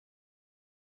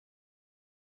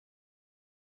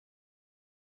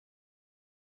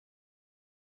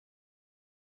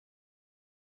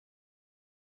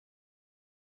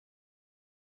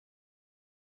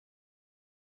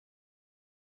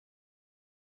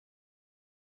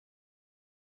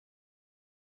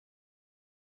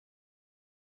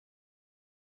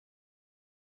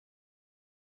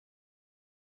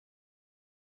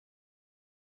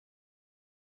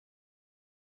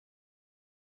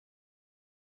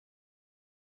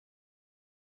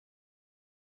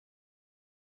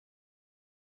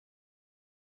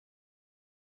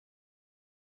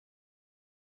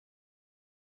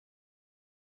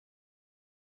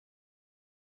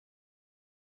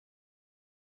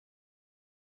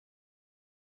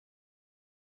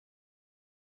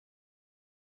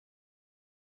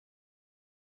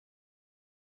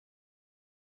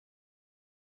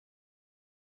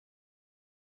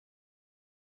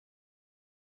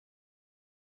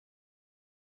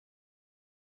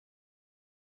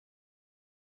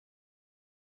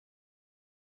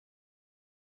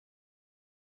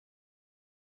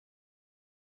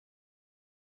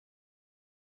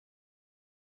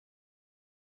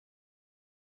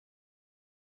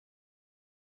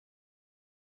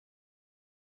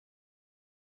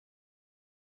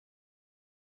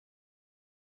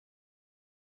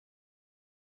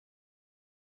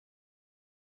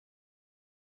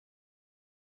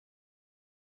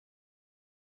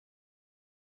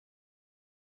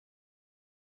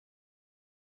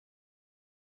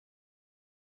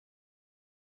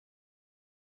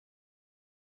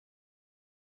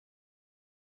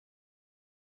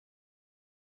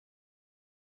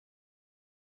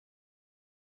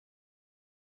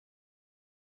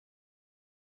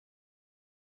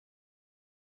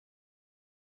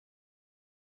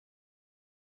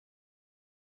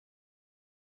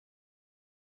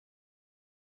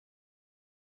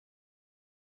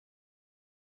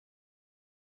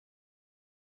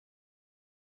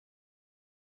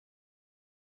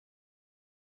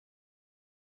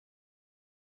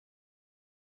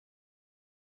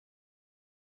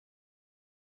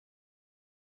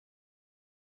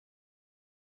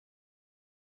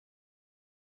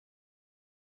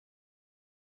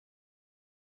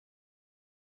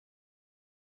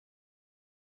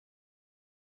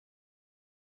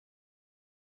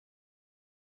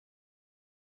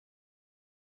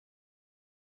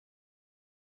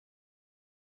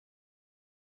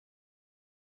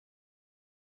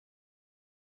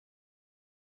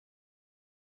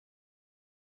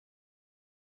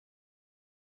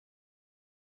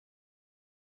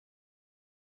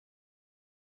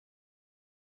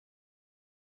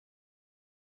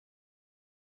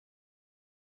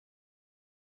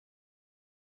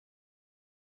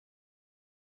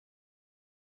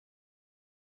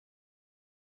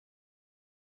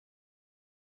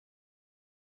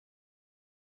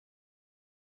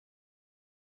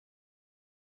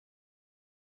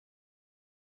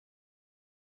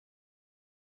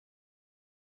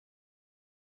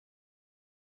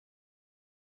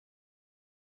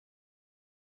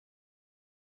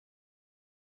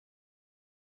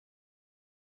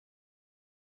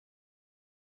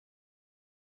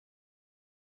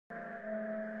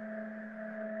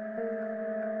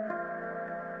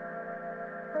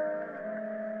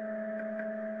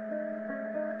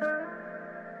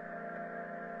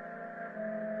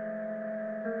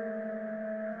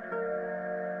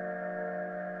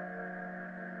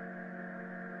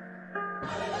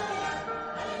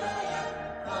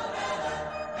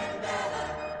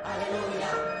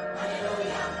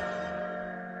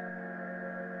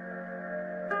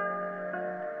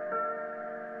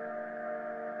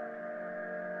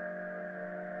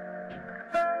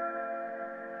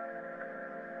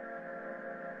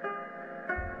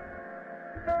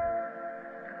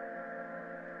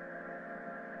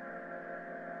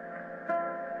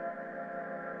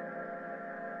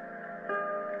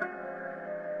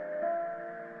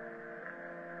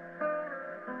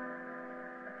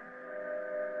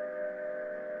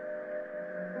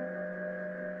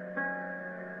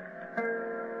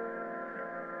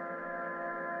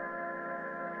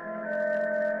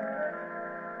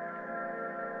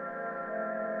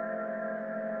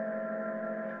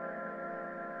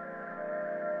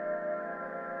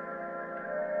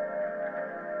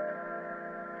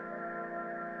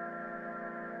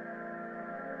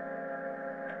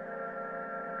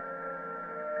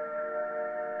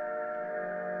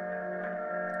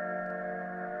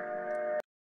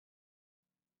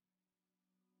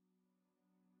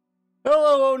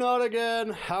Hello, not again.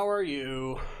 How are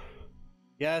you?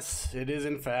 Yes, it is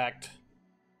in fact,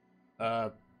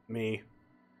 me.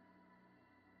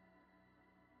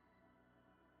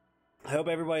 I hope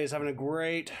everybody is having a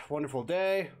great, wonderful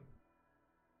day.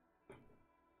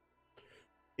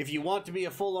 If you want to be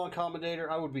a full-on commentator,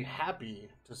 I would be happy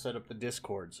to set up the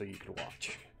Discord so you can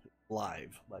watch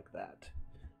live like that.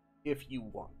 If you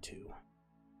want to.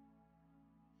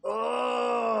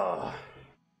 Ugh.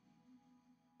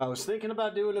 I was thinking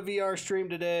about doing a VR stream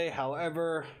today,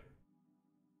 however,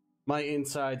 my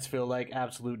insides feel like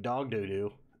absolute dog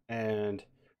doo-doo, and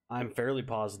I'm fairly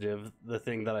positive the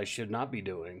thing that I should not be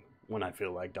doing when I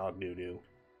feel like dog doo-doo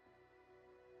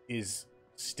is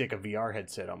stick a VR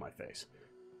headset on my face.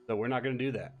 So we're not going to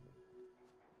do that.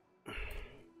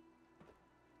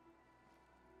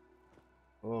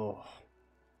 Oh.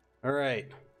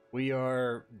 Alright. We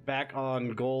are back on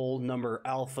goal number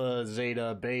Alpha,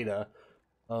 Zeta, Beta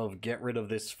of get rid of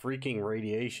this freaking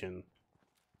radiation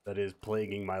that is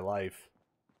plaguing my life.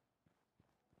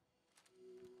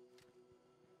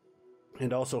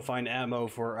 And also find ammo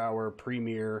for our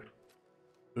premier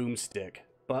boomstick.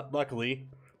 But luckily,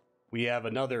 we have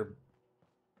another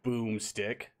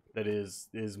boomstick that is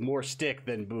more stick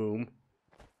than boom.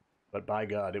 But by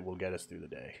God, it will get us through the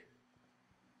day.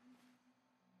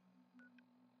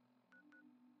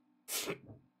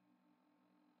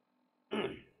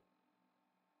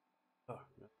 Oh, a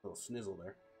little snizzle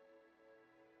there.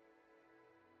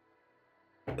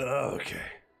 Okay.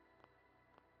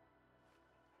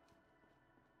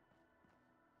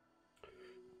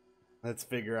 Let's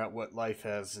figure out what life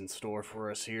has in store for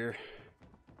us here.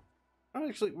 Oh,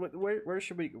 actually, where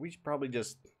should we? We should probably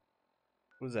just.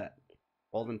 What was that?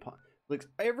 Walden Pond. Like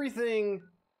everything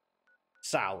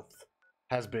south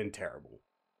has been terrible.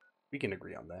 We can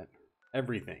agree on that.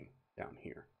 Everything down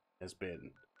here has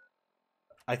been.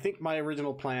 I think my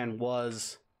original plan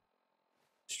was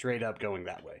straight up going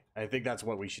that way. I think that's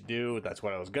what we should do. That's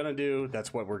what I was gonna do.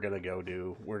 That's what we're gonna go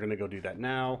do. We're gonna go do that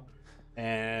now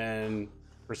and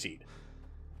proceed.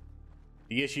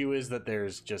 The issue is that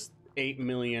there's just 8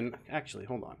 million. Actually,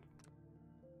 hold on.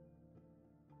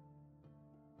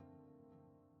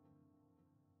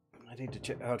 I need to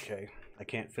check. Okay, I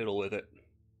can't fiddle with it.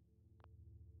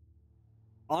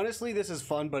 Honestly, this is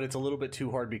fun, but it's a little bit too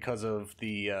hard because of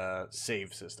the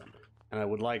save system. And I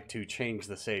would like to change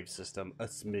the save system a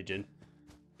smidgen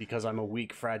because I'm a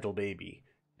weak, fragile baby,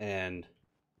 and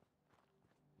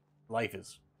life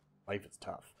is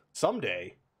tough.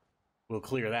 Someday, we'll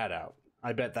clear that out.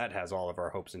 I bet that has all of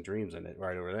our hopes and dreams in it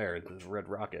right over there. This red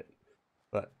rocket.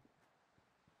 But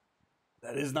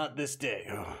that is not this day.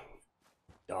 Oh,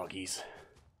 doggies.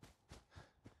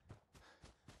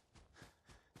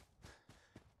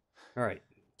 Alright,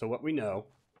 so what we know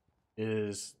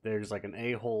is there's like an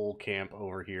a-hole camp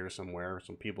over here somewhere.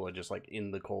 Some people are just like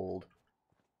in the cold,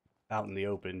 out in the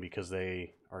open because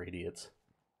they are idiots.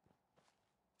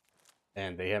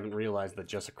 And they haven't realized that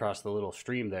just across the little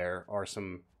stream there are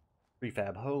some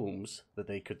prefab homes that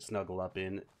they could snuggle up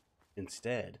in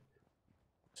instead.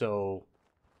 So,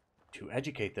 to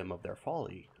educate them of their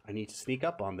folly, I need to sneak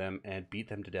up on them and beat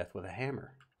them to death with a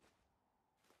hammer.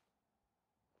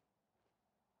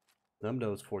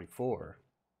 Thumbnose 44.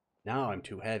 Now I'm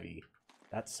too heavy.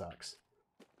 That sucks.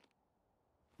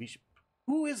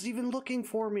 Who is even looking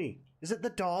for me? Is it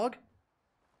the dog?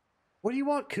 What do you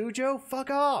want, Cujo? Fuck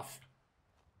off!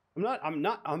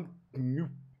 I'm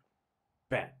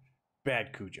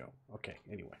bad Cujo. Okay,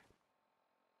 anyway.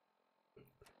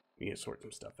 We need to sort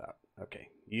some stuff out. Okay,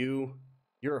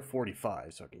 you're a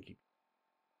 45, so I can keep.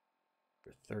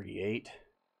 You're 38.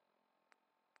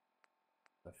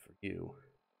 Stuff for you.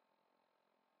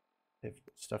 I have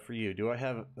stuff for you. Do I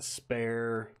have a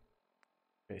spare?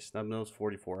 Okay, Snubnose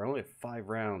 44. I only have 5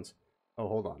 rounds. Oh,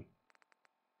 hold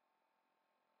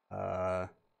on.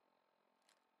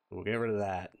 We'll get rid of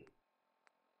that.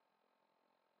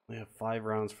 We have 5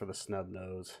 rounds for the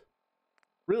Snubnose.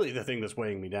 Really, the thing that's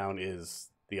weighing me down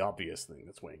is the obvious thing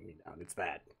that's weighing me down. It's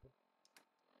that.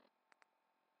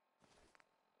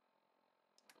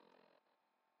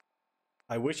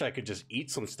 I wish I could just eat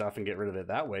some stuff and get rid of it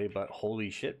that way, but holy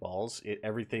shit balls,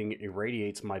 everything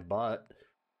irradiates my butt,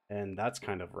 and that's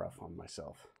kind of rough on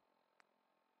myself.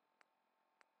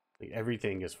 Like,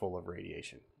 everything is full of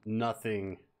radiation.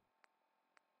 Nothing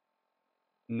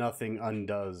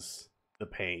undoes the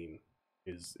pain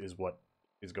is what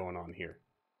is going on here.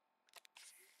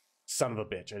 Son of a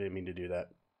bitch, I didn't mean to do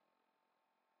that.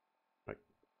 Like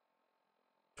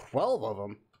 12 of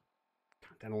them?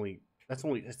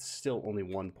 It's still only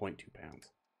 1.2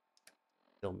 pounds.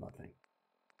 Still nothing.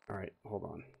 All right, hold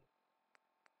on.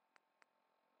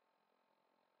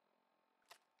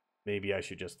 Maybe I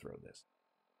should just throw this.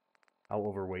 How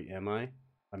overweight am I?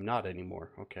 I'm not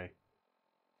anymore. Okay.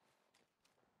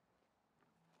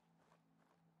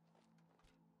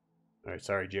 Alright,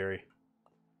 sorry, Jerry.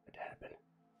 It happened.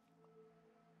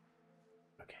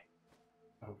 Okay.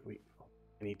 Oh, wait. Oh,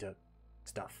 I need to...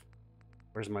 Stuff.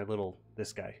 Where's my little...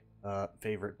 This guy.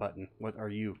 Favorite button. What are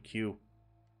you? Q.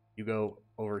 You go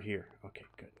over here. Okay,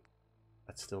 good.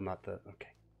 That's still not the... Okay.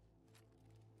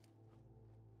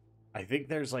 I think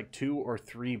there's like 2 or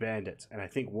 3 bandits, and I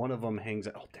think one of them hangs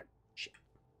out. Oh, there. Shit.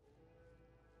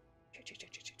 Shit.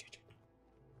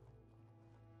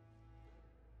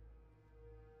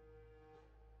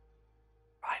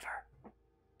 Survivor.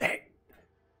 Hey!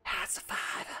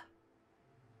 Survivor!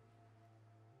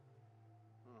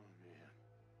 Oh, man.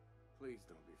 Please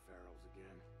don't be Pharaohs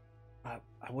again.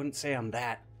 I wouldn't say I'm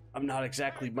that. I'm not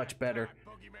exactly much better.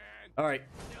 Alright.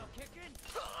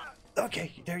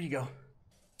 Okay, there you go.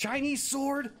 Chinese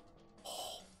sword?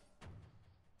 Oh.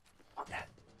 Want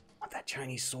that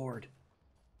Chinese sword.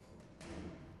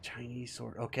 Chinese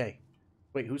sword. Okay.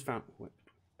 Wait, who's found? What?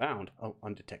 Found? Oh,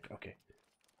 undetected. Okay.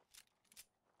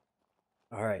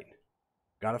 Alright.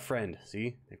 Got a friend.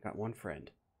 See? They've got one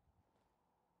friend.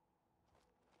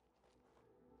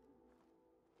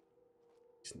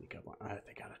 Sneak up on...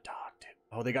 they got a dog, too.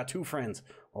 Oh, they got 2 friends.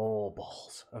 Oh,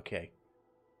 balls. Okay.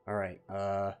 Alright.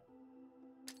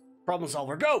 Problem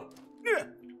solver. Go! Yeah!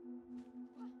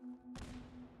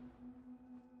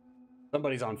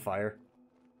 Somebody's on fire.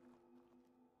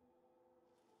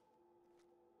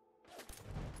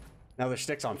 Now their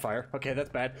stick's on fire. Okay, that's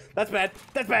bad. That's bad.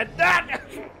 That's bad. Ah!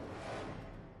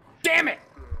 Damn it!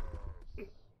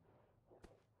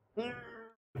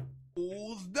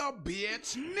 Who's the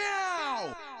bitch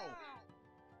now?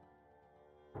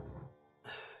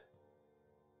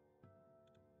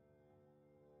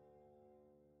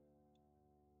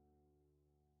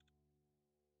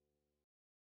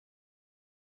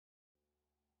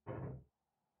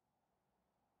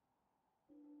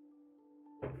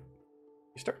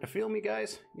 You starting to feel me,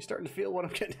 guys? You starting to feel what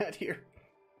I'm getting at here?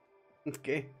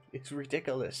 Okay, it's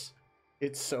ridiculous.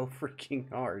 It's so freaking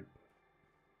hard.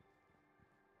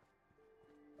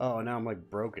 Oh, now I'm like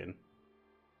broken.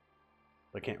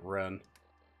 I can't run.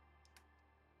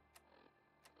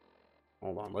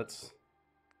 Hold on, let's...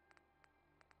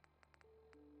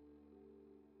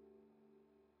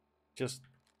 just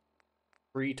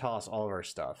free toss all of our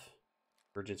stuff.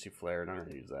 Emergency flare, not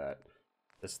gonna use that.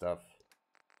 This stuff.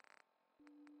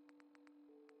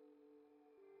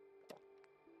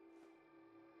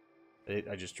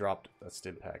 I just dropped a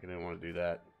stim pack. I didn't want to do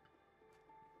that.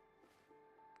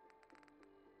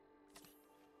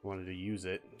 Wanted to use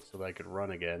it so that I could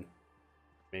run again.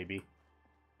 Maybe.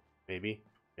 Maybe.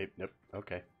 Nope.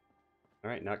 Okay.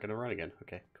 Alright, not gonna run again.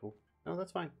 Okay, cool. No,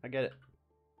 that's fine. I get it.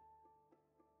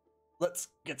 Let's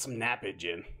get some nappage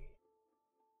in.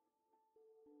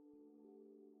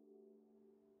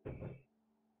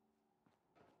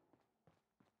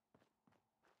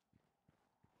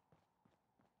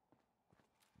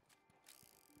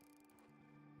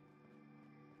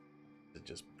 It's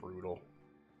just brutal.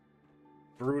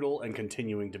 Brutal and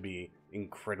continuing to be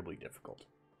incredibly difficult.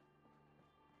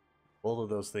 Both of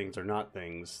those things are not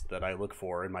things that I look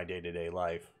for in my day-to-day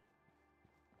life.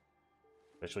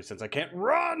 Especially since I can't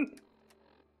run!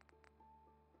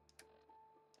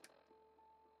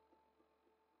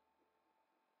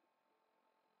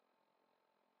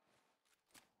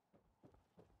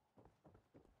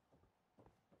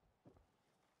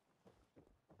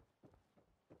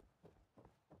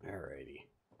 Alrighty.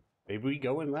 Maybe we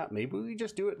go in that. Maybe we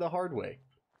just do it the hard way.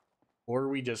 Or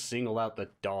we just single out the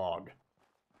dog.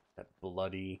 That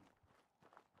bloody,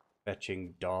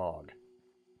 fetching dog.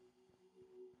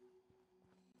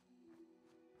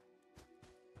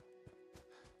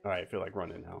 Alright, I feel like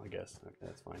running now, I guess. Okay,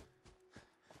 that's fine.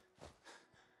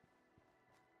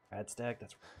 Bad stack,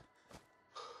 that's...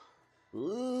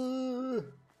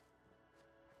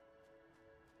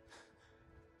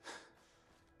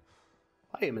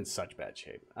 I am in such bad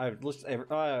shape. I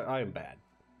am bad.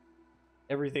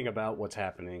 Everything about what's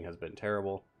happening has been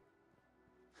terrible.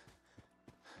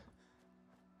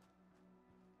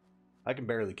 I can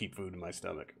barely keep food in my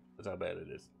stomach. That's how bad it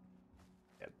is.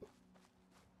 Yeah.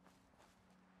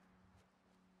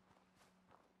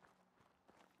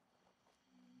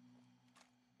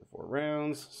 4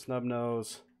 rounds, snub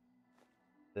nose,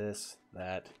 this,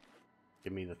 that,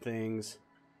 give me the things,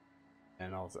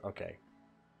 and also, okay.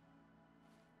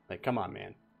 Like, come on,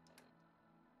 man.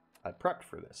 I prepped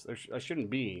for this. I shouldn't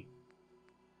be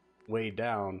weighed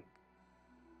down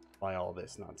by all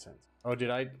this nonsense. Oh, did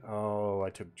I? Oh, I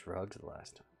took drugs the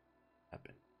last time.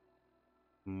 Happened.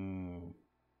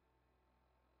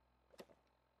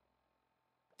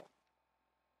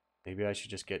 Maybe I should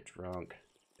just get drunk.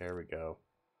 There we go.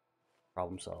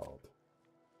 Problem solved.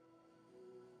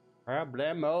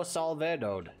 Problemo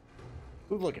solvado.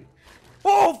 Who's looking?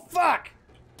 Oh, fuck!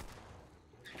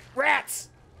 Rats!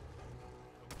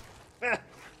 Ah.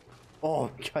 Oh,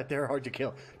 God, they're hard to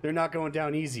kill. They're not going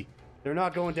down easy. They're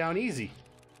not going down easy.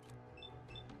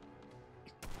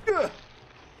 Ugh.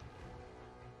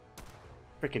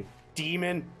 Freaking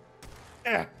demon.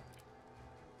 Ah.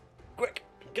 Quick,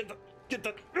 get the.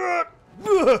 Oh,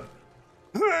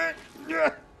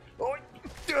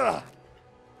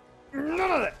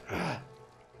 none of that.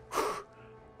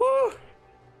 Woo.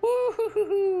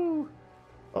 Woo.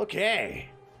 Okay.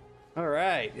 All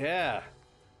right. Yeah.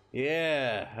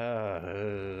 Yeah.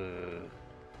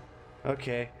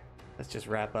 Okay. Let's just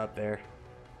wrap up there.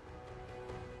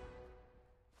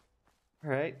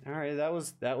 All right. All right. That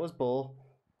was bull.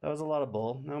 That was a lot of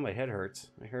bull. Now my head hurts.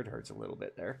 My head hurts a little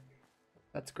bit there.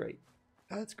 That's great.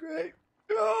 That's great.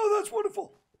 Oh, that's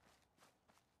wonderful.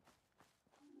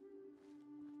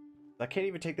 I can't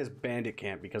even take this bandit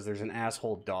camp because there's an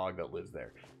asshole dog that lives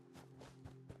there.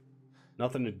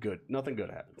 Nothing good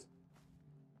happens.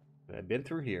 I've been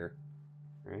through here,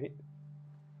 right?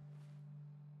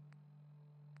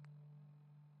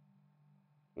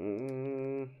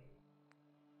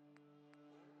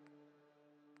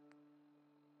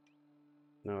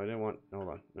 No, I didn't want. Hold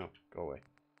on. No, go away.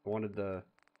 I wanted the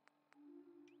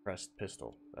pressed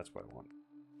pistol. That's what I want.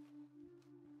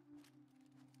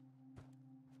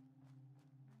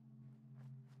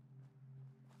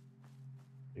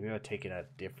 Maybe I'll take it at a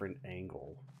different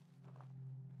angle.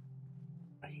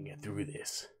 I can get through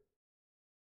this.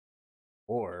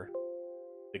 Or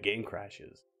the game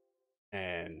crashes.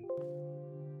 And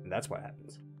that's what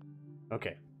happens.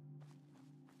 Okay.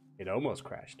 It almost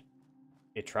crashed.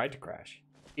 It tried to crash.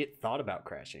 It thought about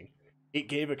crashing. It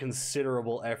gave a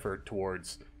considerable effort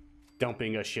towards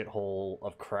dumping a shithole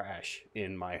of crash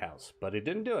in my house. But it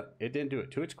didn't do it. It didn't do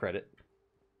it. To its credit,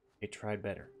 it tried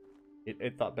better.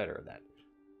 It thought better of that.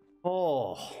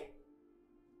 Oh.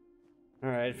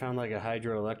 Alright, found like a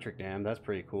hydroelectric dam. That's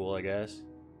pretty cool, I guess.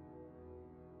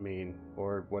 I mean,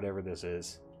 or whatever this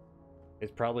is.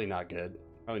 It's probably not good.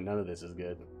 Probably none of this is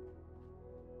good.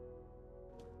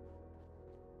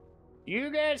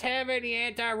 You guys have any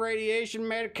anti-radiation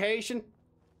medication?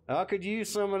 I could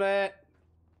use some of that.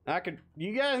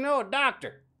 You guys know a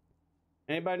doctor?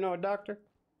 Anybody know a doctor?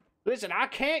 Listen, I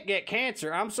can't get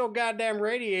cancer. I'm so goddamn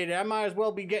radiated, I might as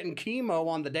well be getting chemo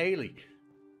on the daily.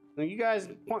 Now, you guys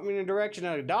point me in the direction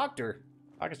of a doctor.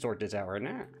 I can sort this out right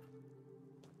now.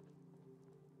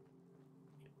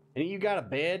 And you got a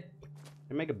bed?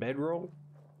 Can I make a bedroll?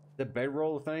 The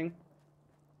bedroll thing?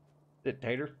 Is it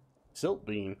tater? Silk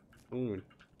bean. Ooh.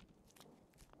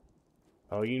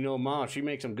 Oh, you know Mom, she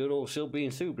makes some good old silk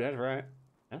bean soup. That's right.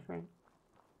 That's right.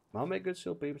 Mom make good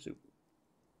silk bean soup.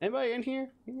 Anybody in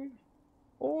here?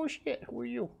 Oh shit, who are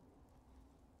you?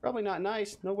 Probably not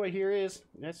nice. Nobody here is.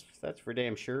 That's for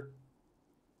damn sure.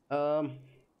 Let's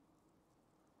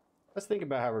think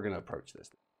about how we're gonna approach this.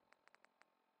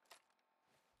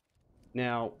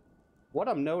 Now, what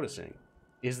I'm noticing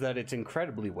is that it's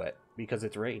incredibly wet because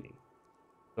it's raining.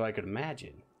 So I could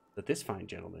imagine that this fine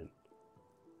gentleman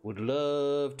would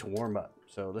love to warm up.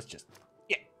 So let's just,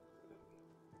 yeah.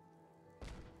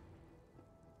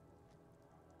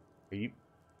 Are you?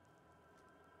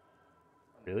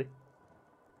 Really?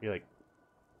 You're like,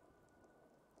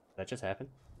 that just happened?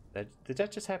 Did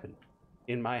that just happen?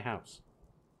 In my house.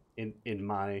 In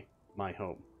my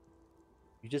home.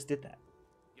 You just did that.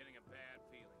 Getting a bad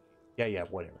feeling. Yeah,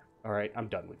 whatever. Alright, I'm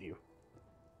done with you.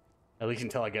 At least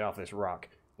until I get off this rock.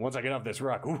 Once I get off this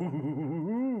rock,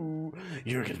 ooh,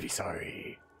 you're gonna be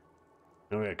sorry.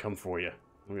 I'm gonna come for you.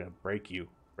 I'm gonna break you.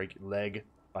 Break leg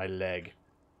by leg.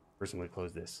 First, I'm gonna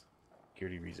close this.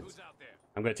 Security reasons. Who's out there?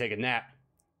 I'm gonna take a nap.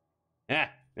 Yeah,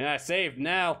 I saved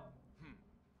now.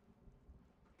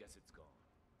 Guess it's gone.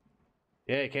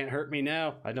 Yeah, it can't hurt me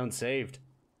now. I done saved.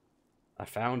 I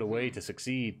found a way to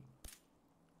succeed.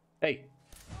 Hey.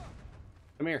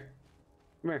 Come here.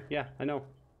 Come here. Yeah, I know.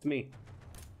 It's me.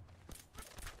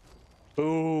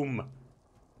 Boom.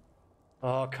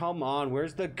 Oh, come on.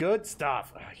 Where's the good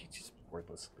stuff? Oh, you're just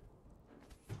worthless.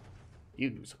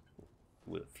 Use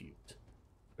with a fuse.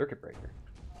 Circuit breaker.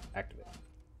 Activate.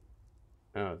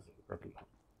 Oh, it's broken pump.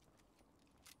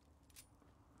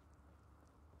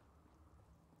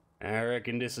 I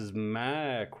reckon this is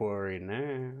my quarry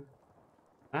now.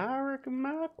 I reckon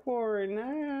my quarry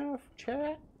now,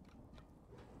 chat.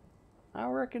 I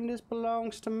reckon this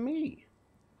belongs to me.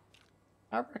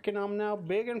 I reckon I'm now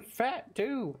big and fat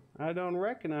too. I don't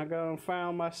reckon I done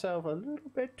found myself a little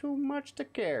bit too much to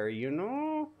carry, you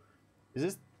know?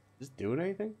 Is this doing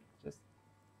anything? Just...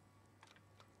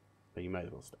 But you might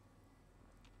as well stop.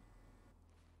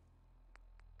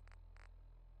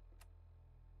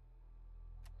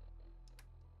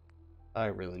 I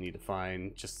really need to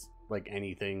find just like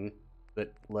anything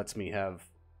that lets me have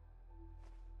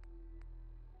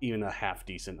even a half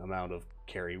decent amount of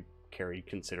carry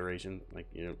consideration, like,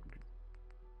 you know,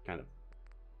 kind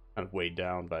of weighed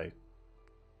down by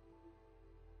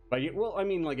well, I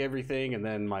mean, like everything, and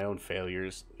then my own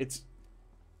failures. It's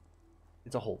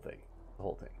a whole thing,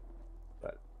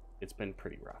 but it's been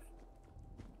pretty rough,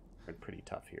 been pretty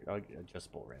tough here. Oh,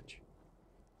 adjustable wrench.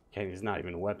 Okay, it's not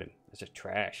even a weapon, it's just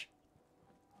trash.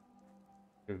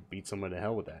 Beat someone to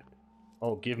hell with that.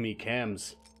 Oh, give me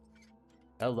chems.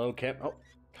 Hello, chem. Oh,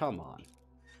 come on.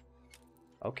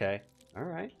 Okay. All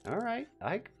right.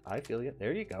 I feel you.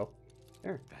 There you go.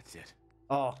 There. That's it.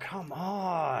 Oh, come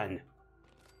on.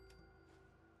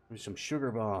 There's some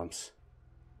sugar bombs.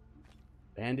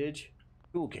 Bandage.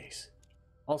 Tool case.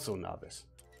 Also novice.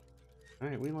 All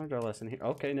right, we learned our lesson here.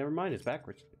 Okay, never mind. It's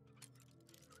backwards.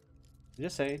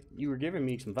 Just saying. You were giving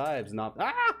me some vibes. Not.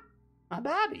 Ah! My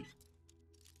Bobby.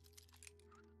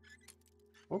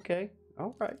 Okay.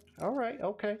 All right.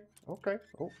 Okay. Oh.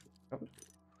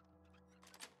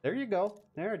 There you go.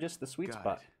 There, just the sweet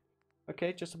spot.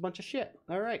 Okay, just a bunch of shit.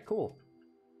 All right, cool.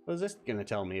 What is this gonna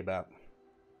tell me about?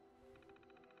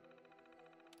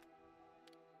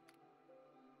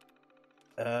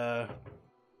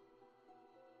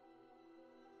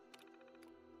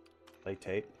 Play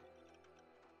tape.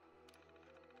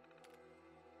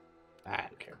 I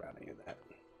don't care about any of that.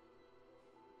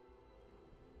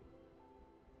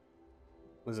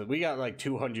 Listen, we got like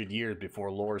 200 years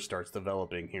before lore starts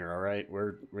developing here. All right,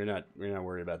 we're not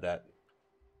worried about that.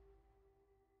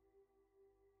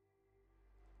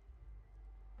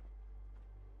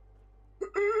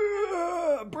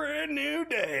 Brand new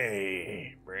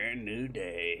day. Brand new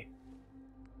day.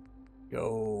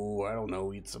 Go, I don't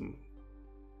know, eat some.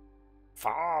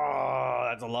 Oh,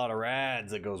 that's a lot of rads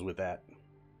that goes with that.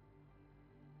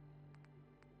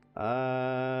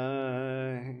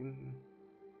 I'm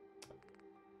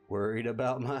worried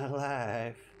about my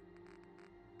life.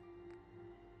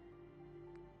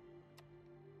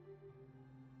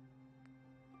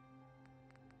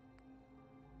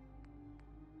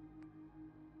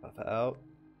 Puff out.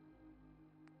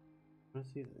 Let's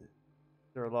see.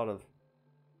 There are a lot of.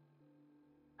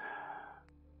 All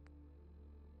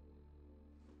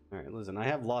right, listen. I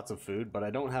have lots of food, but I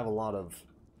don't have a lot of.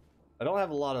 I don't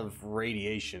have a lot of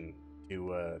radiation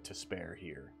to spare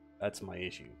here. That's my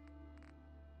issue.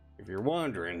 If you're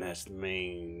wondering, that's the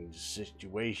main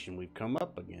situation we've come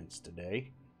up against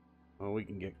today. Well, we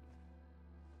can get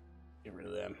rid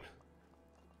of them.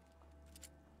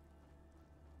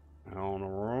 On the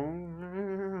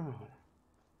road.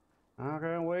 I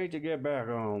can't wait to get back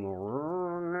on the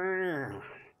road.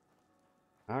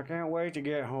 I can't wait to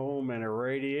get home and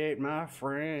irradiate my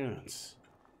friends.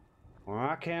 Well,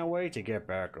 I can't wait to get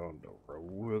back on the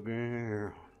road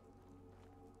again.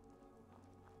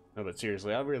 No, but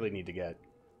seriously, I really need to get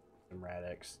some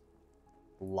Rad-X.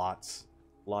 Lots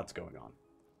going on.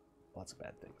 Lots of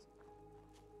bad things.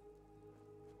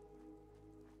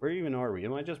 Where even are we?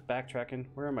 Am I just backtracking?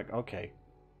 Where am I? Okay.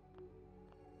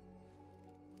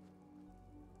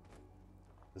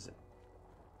 Listen.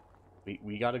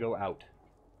 We gotta go out.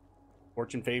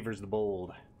 Fortune favors the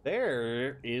bold.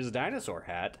 There is Dinosaur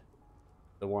Hat.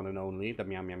 The one and only. The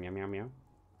meow meow meow meow meow.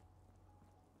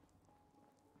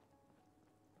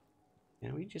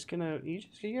 Yeah, we're just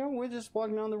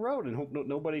walking down the road and hope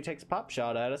nobody takes a pop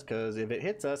shot at us, because if it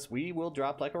hits us, we will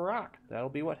drop like a rock. That'll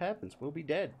be what happens. We'll be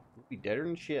dead. We'll be deader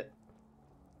than shit.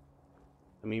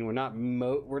 I mean, we're not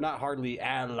hardly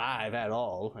alive at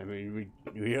all. I mean,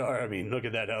 we are. I mean, look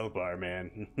at that health bar,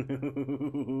 man.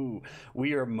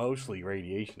 We are mostly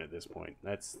radiation at this point.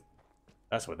 That's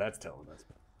what that's telling us.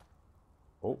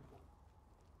 Oh, is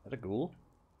that a ghoul?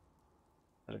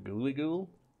 Is that a ghouly ghoul?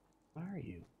 Where are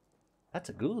you? That's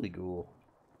a ghouly ghoul.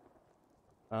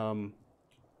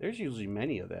 There's usually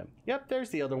many of them. Yep, there's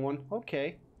the other one.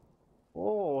 Okay.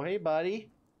 Oh, hey, buddy.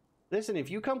 Listen,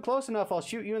 if you come close enough, I'll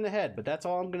shoot you in the head, but that's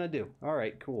all I'm gonna do. All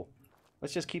right, cool.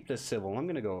 Let's just keep this civil. I'm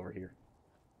gonna go over here.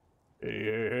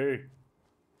 Hey.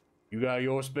 You got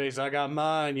your space, I got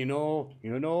mine, you know?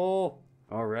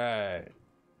 All right.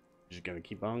 Just gonna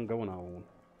keep on going on.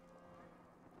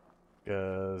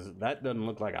 Because that doesn't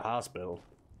look like a hospital.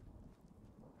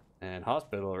 And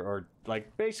hospital or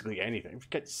like basically anything.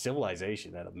 Get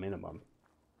civilization at a minimum.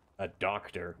 a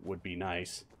doctor would be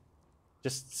nice.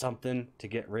 Just something to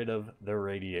get rid of the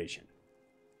radiation.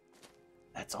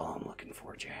 That's all I'm looking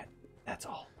for, chat. That's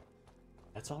all.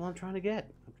 That's all I'm trying to get.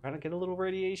 I'm trying to get a little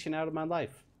radiation out of my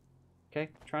life.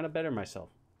 Okay? I'm trying to better myself.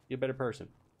 Be a better person.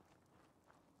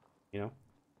 You know?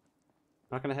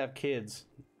 I'm not gonna have kids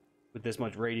with this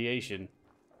much radiation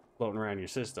floating around your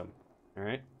system.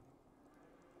 Alright?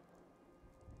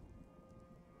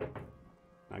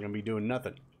 Not gonna be doing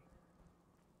nothing.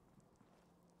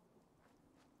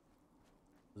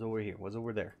 What's over here? What's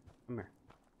over there? Come here.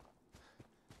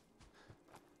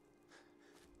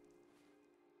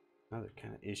 Another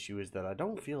kind of issue is that I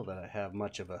don't feel that I have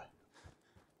much of an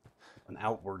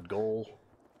outward goal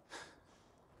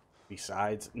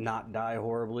besides not die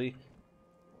horribly,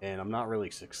 and I'm not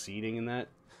really succeeding in that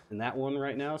one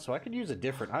right now. So I could use a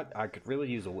different. I could really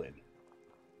use a win.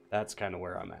 That's kind of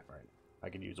where I'm at right now. I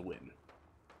could use a win.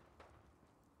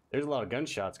 There's a lot of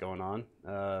gunshots going on.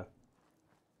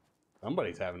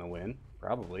 Somebody's having a win,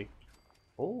 probably.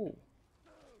 Oh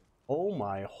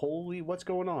my holy! What's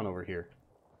going on over here?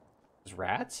 There's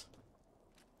rats?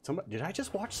 Did I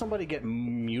just watch somebody get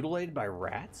mutilated by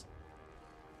rats?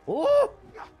 Oh!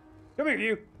 Come here,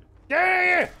 you!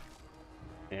 Yeah!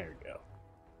 There we go.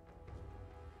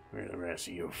 Where the rest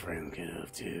of your friends get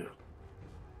up to?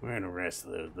 Where the rest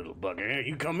of those little buggers? Hey,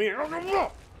 you come here!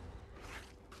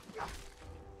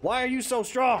 Why are you so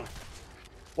strong?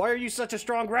 Why are you such a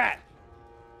strong rat?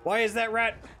 Why is that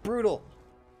rat brutal?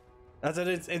 That's an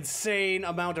insane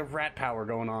amount of rat power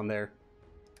going on there.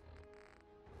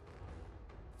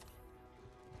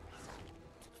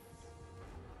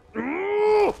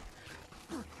 Well.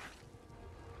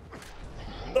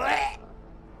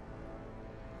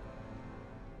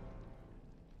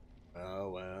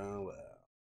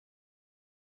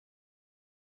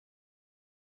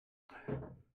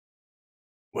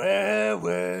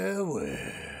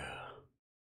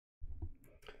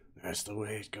 That's the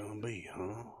way it's gonna be,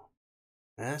 huh?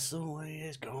 That's the way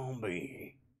it's gonna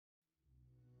be.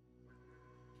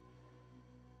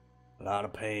 A lot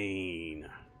of pain.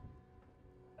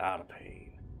 A lot of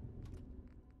pain.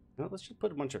 Well, let's just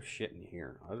put a bunch of shit in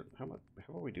here. How about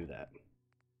we do that?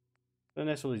 Not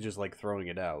necessarily just like throwing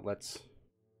it out. Let's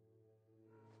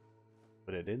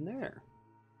put it in there.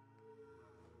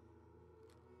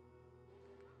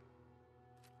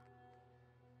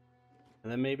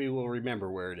 And then maybe we'll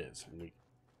remember where it is. And we...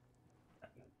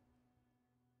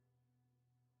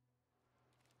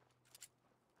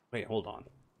 Wait, hold on.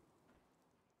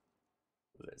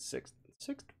 Was it sixth?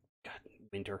 God,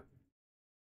 winter.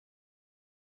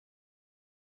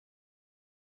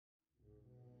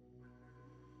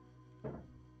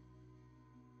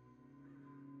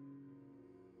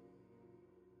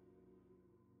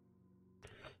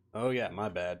 Oh yeah, my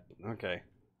bad. Okay.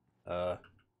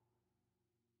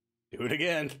 Do it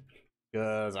again.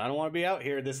 Because I don't want to be out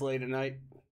here this late at night.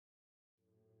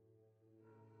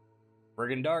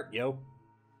 Friggin' dark, yo.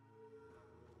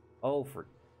 Oh, for...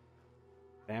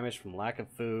 Famished from lack of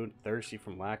food, thirsty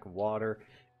from lack of water.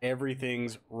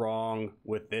 Everything's wrong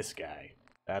with this guy.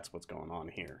 That's what's going on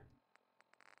here.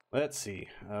 Let's see.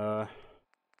 You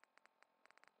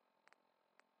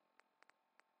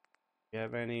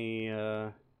have any,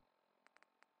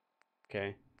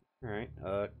 Okay. Alright.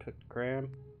 Cooked crab.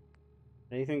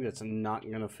 Anything that's not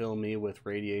gonna fill me with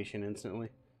radiation instantly?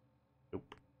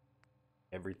 Nope.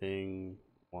 Everything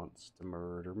wants to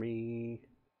murder me.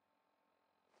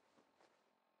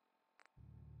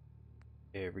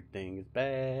 Everything is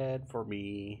bad for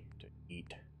me to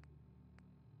eat.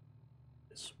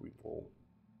 This we will,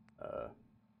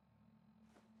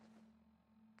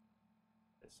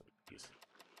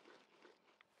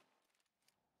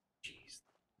 jeez,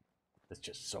 that's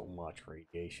just so much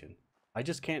radiation. I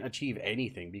just can't achieve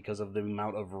anything because of the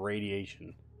amount of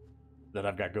radiation that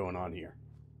I've got going on here.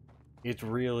 It's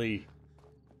really,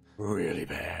 really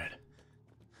bad.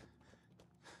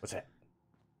 What's that?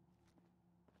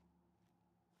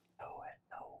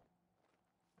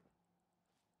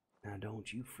 Now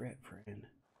don't you fret, friend.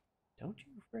 Don't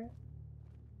you fret.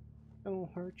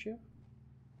 Don't hurt you.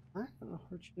 I ain't gonna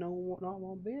hurt you not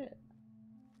one bit.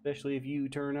 Especially if you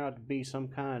turn out to be some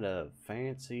kind of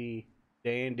fancy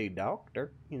dandy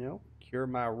doctor, you know, cure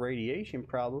my radiation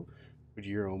problem, which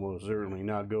you're almost certainly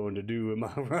not going to do, am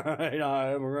I right?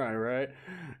 I am right?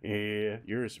 Yeah,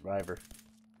 you're a survivor.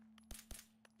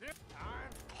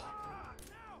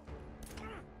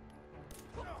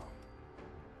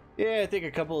 Yeah, I think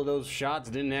a couple of those shots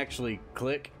didn't actually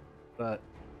click, but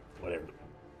whatever.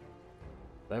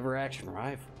 Lever action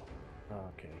rifle.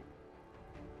 Okay.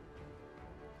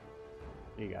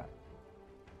 What do you got?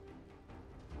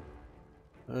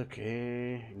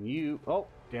 Okay, and you... Oh,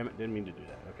 damn it, didn't mean to do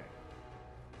that. Okay.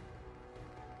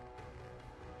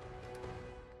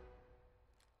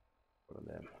 One of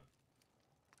them.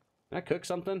 Can I cook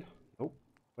something? Nope.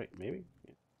 Wait, maybe?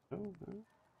 Yeah. No, no.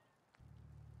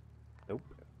 Nope.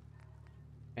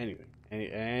 Anyway,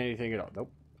 anything at all.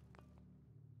 Nope.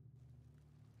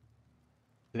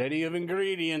 Plenty of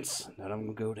ingredients. None of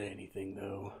them go to anything,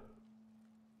 though.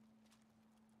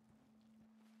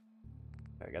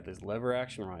 I got this lever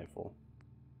action rifle.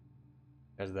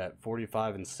 Has that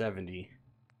 45 and 70.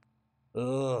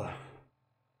 Ugh.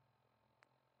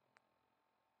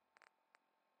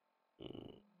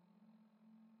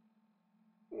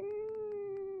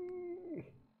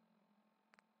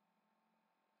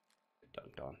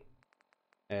 Dunked on.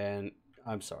 And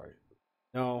I'm sorry.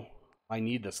 No, I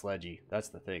need the sledgy. That's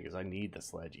the thing, is I need the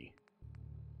sledgy.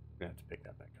 I'm gonna have to pick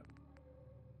that back up.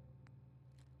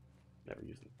 Never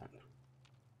using that.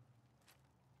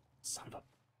 Son of a...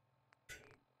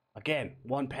 Again,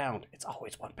 1 pound. It's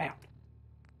always 1 pound.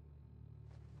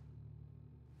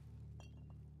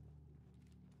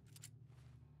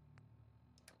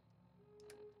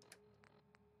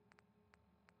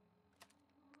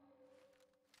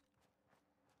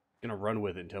 Gonna run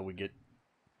with it until we get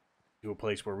to a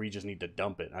place where we just need to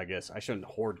dump it, I guess. I shouldn't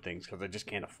hoard things because I just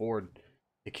can't afford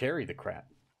to carry the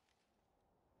crap.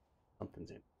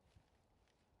 Something's in.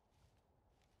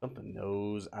 Something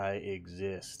knows I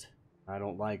exist. I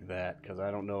don't like that because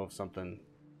I don't know if something...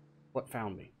 What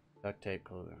found me? Duct tape,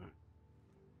 clothing.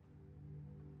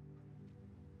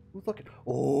 Who's looking?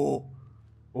 Oh!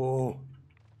 Oh!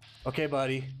 Okay,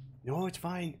 buddy. No, it's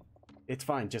fine. It's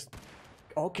fine. Just...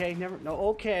 Okay, never... No,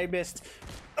 okay, missed.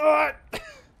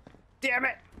 Damn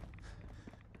it!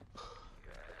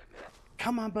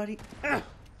 Come on, buddy.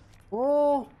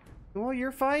 Oh! Oh,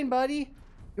 you're fine, buddy.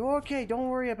 You're okay. Don't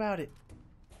worry about it.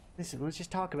 Listen, let's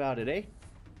just talk about it, eh?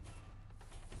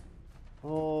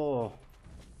 Oh.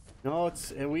 No,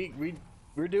 it's...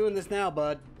 We're doing this now,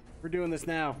 bud. We're doing this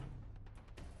now.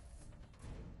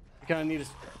 We kind of need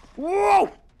to...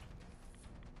 Whoa!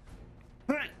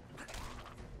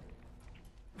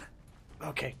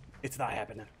 Okay, it's not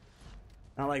happening.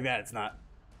 Not like that, it's not.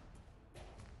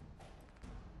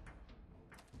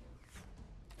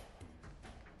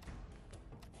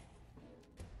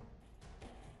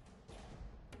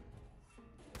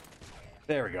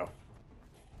 There we go.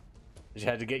 Just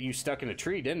had to get you stuck in a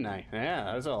tree, didn't I?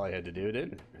 Yeah, that's all I had to do,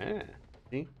 didn't it? Yeah.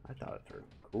 See? I thought it through.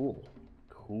 Cool.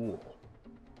 Cool.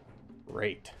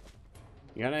 Great.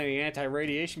 You got any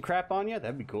anti-radiation crap on you?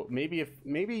 That'd be cool. Maybe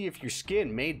if your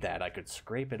skin made that, I could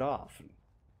scrape it off and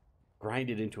grind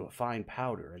it into a fine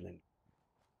powder and then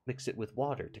mix it with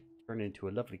water to turn it into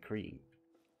a lovely cream.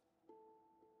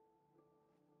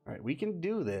 Alright, we can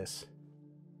do this.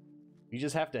 You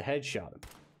just have to headshot him.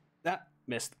 Ah,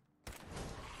 missed.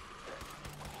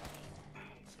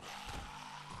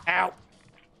 Ow!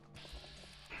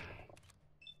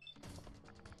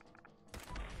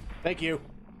 Thank you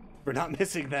for not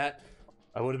missing that.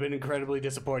 I would have been incredibly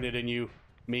disappointed in you,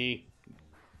 me,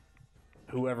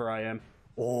 whoever I am.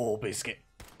 Oh, biscuit.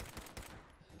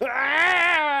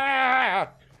 Ah!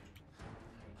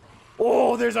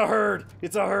 Oh, there's a herd.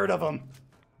 It's a herd of them.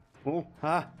 Oh,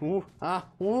 ah, ooh, ah,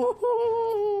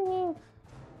 ooh.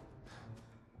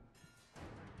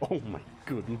 Oh my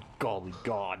good golly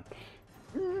god.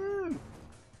 Mm.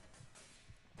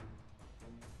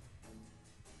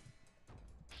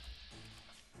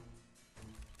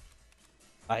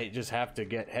 I just have to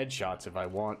get headshots if I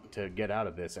want to get out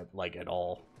of this at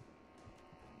all.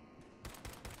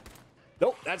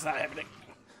 Nope, that's not happening.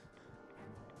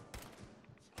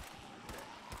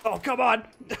 Oh, come on.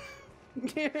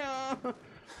 Yeah.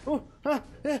 Oh,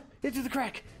 into the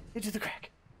crack. Into the crack.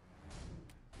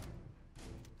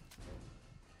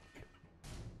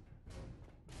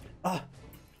 Oh,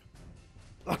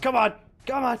 come on.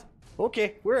 Come on.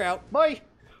 Okay, we're out. Bye.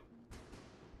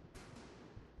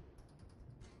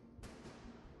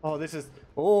 Oh, this is...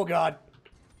 Oh, God.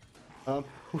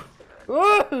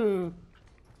 Woo!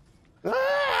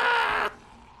 Ah!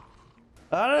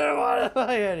 I don't want to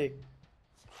fight any.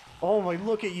 Oh, my,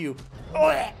 look at you.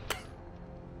 Oh,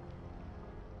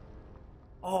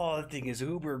 oh, that thing is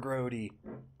uber grody.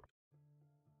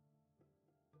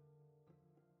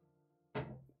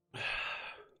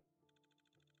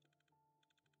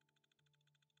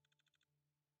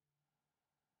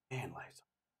 Man, life's...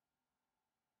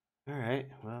 Alright,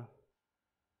 well.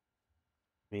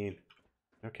 I mean,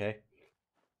 okay.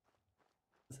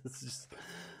 It's just...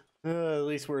 at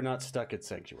least we're not stuck at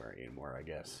Sanctuary anymore, I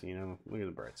guess. You know, look at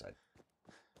the bright side.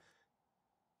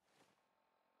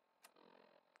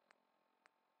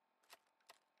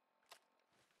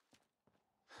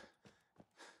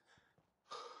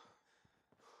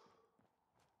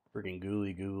 Freaking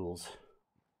ghouly ghouls.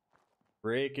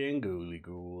 Freaking ghouly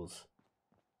ghouls.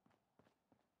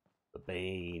 The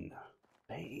Bane.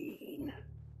 Bane.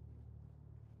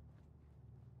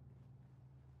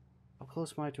 How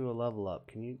close am I to a level up?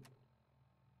 Can you...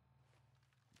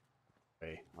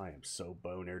 Hey, I am so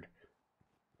bonered.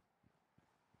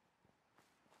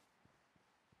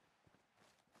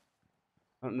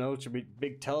 I don't know, it should be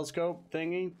big telescope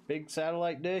thingy? Big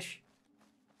satellite dish?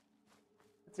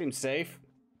 That seems safe.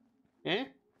 Eh?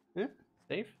 Yeah?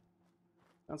 Safe?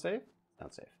 Sound safe?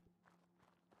 Sound safe.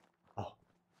 Oh.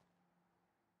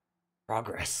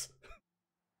 Progress.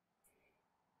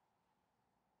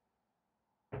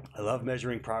 I love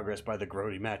measuring progress by the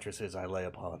grody mattresses I lay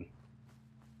upon.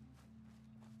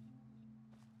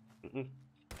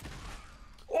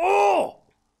 Oh!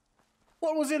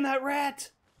 What was in that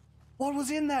rat? What was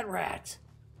in that rat?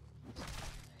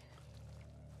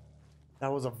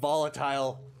 That was a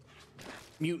volatile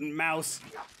mutant mouse.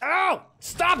 Ow!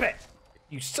 Stop it!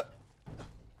 You so...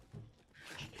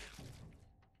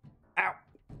 Ow!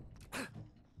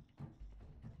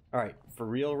 Alright, for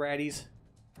real, ratties.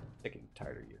 Sick and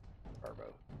tired of you,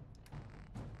 Barbo.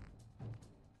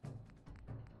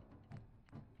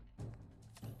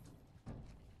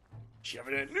 Shove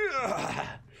it in.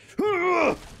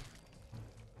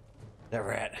 That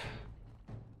rat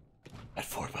had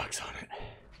 $4 on it.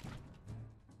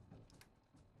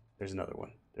 There's another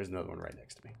one. There's another one right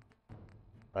next to me.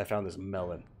 I found this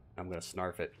melon. I'm gonna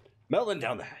snarf it. Melon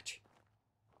down the hatch.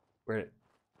 Where?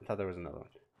 I thought there was another one.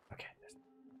 Okay.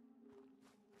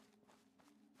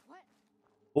 What?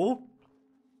 Oh!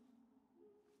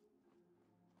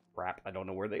 Crap! I don't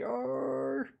know where they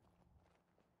are.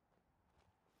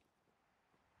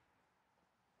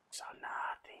 Saw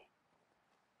nothing.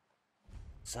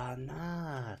 Saw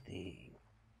nothing.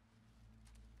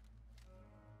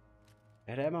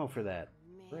 Had ammo for that.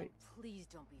 Man, Great. please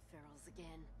don't be ferals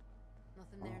again.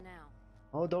 Nothing there now.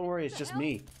 Oh, don't worry, it's The just hell?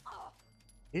 me. Oh.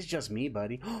 It's just me,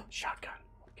 buddy. Shotgun.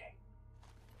 Okay.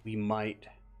 We might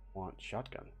want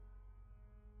shotgun.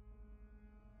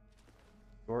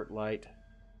 Short, light,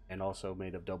 and also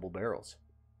made of double barrels.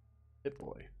 Pit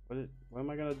Boy. What am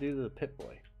I gonna do to the Pit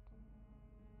Boy?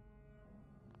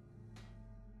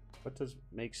 What does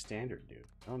make standard do?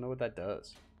 I don't know what that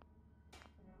does.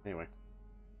 Anyway.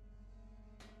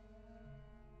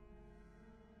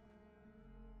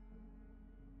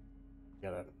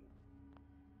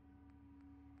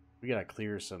 We gotta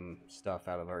clear some stuff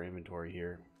out of our inventory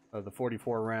here. The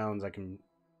 44 rounds, I can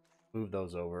move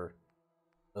those over.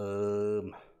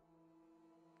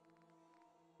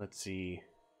 Let's see.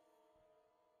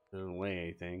 Doesn't weigh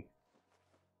anything.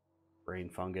 Brain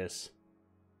fungus.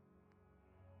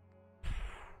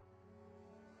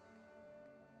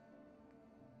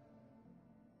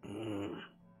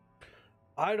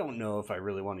 I don't know if I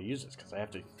really want to use this because I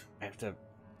have to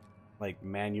like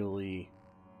manually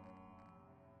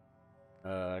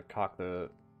cock the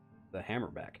hammer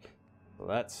back. So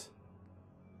that's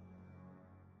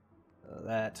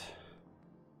that.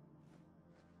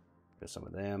 Get some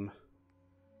of them.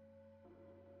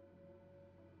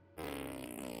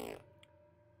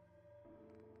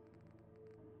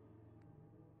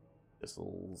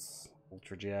 Pistols,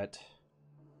 Ultrajet.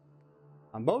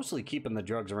 I'm mostly keeping the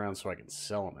drugs around so I can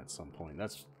sell them at some point.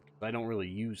 I don't really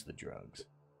use the drugs.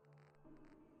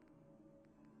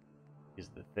 Is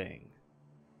the thing.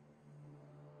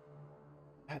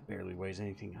 That barely weighs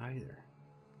anything either.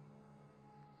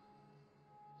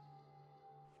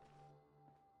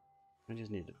 I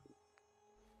just need to...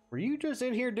 Were you just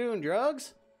in here doing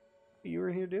drugs? You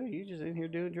were here doing... You just in here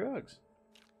doing drugs.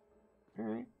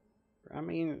 Alright. I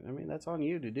mean, that's on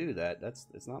you to do that.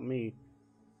 It's not me.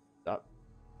 Stop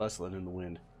bustling in the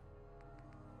wind.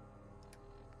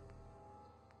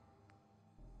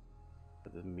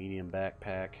 Put the medium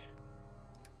backpack.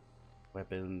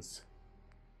 Weapons.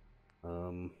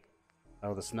 Oh,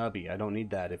 the snubby. I don't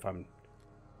need that if I'm...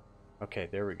 Okay,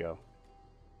 there we go.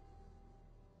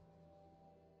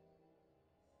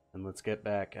 And let's get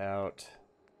back out.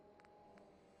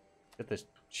 Get this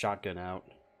shotgun out.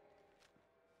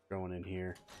 Going in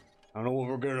here. I don't know what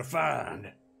we're gonna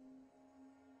find.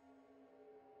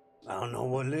 I don't know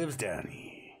what lives down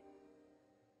here.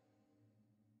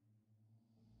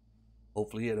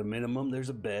 Hopefully at a minimum there's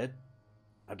a bed.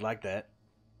 I'd like that.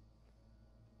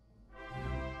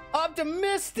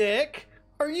 Optimistic?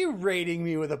 Are you rating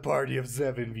me with a party of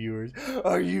 7 viewers?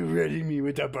 Are you rating me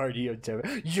with a party of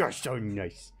 7? You're so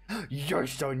nice. You're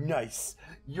so nice.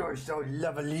 You're so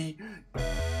lovely.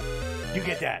 You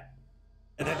get that.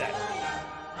 And then that.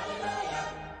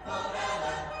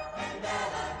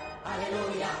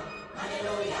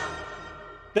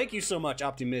 Thank you so much,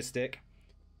 Optimistic.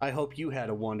 I hope you had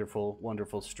a wonderful,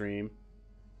 wonderful stream.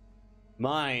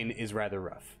 Mine is rather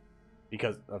rough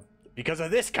because of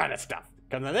this kind of stuff.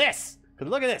 Because of this.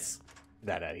 Because look at this. Get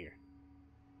that out of here.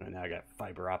 And now I got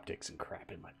fiber optics and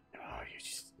crap in my. Oh, you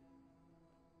just.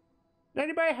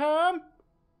 Anybody home?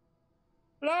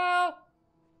 Hello?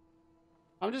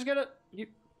 I'm just gonna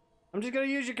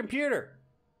use your computer.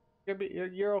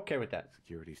 You're okay with that?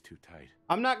 Security's too tight.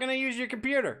 I'm not gonna use your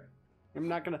computer. I'm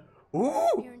not gonna.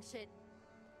 Ooh! You're in shit.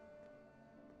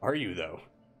 Are you though?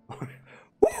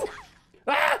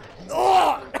 Ah!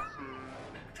 Oh!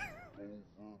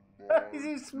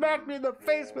 He smacked me in the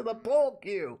face with a pole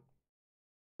cue.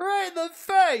 Right in the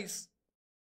face.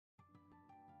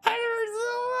 I hurt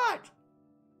so much.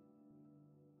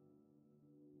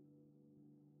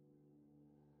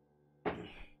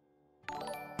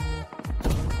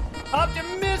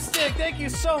 Optimistic, thank you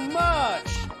so much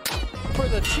for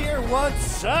the tier 1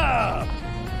 sub.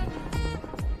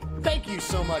 Thank you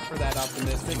so much for that,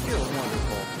 Optimistic. You're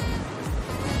wonderful.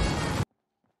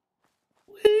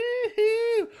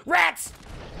 Woohoo! Rats!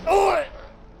 Oh!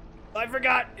 I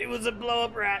forgot. It was a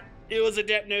blow-up rat. It was a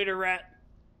detonator rat.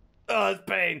 Oh, it's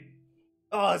pain.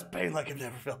 Oh, it's pain like I've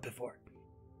never felt before.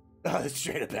 Oh, it's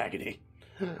straight up agony.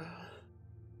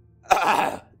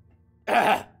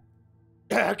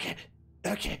 Okay.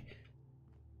 Okay.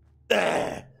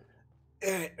 We're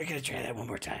gonna try that one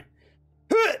more time.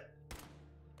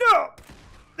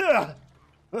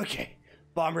 Okay.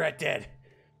 Bomb rat dead.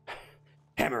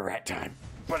 Hammer rat time.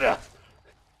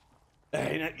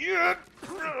 And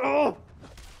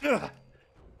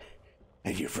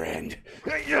you, friend.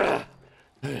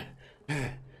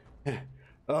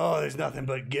 Oh, there's nothing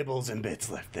but gibbles and bits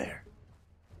left there.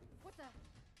 What the?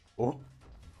 Oh.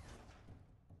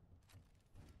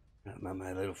 Not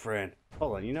my little friend.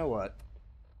 Hold on, you know what?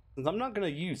 Since I'm not gonna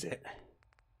use it,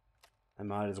 I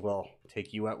might as well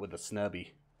take you out with a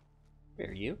snubby. Where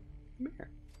are you? Come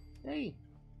here. Hey.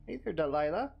 Hey there,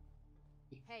 Delilah.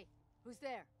 Hey, who's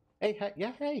there? Hey, hi.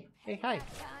 Yeah, hey. Hey, hi.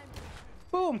 Last time.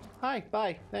 Boom. Hi.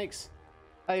 Bye. Thanks.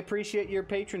 I appreciate your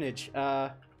patronage.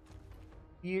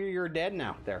 You're dead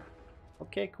now. There.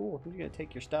 Okay, cool. Who's gonna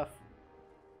take your stuff?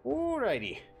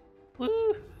 Alrighty.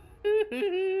 Woo.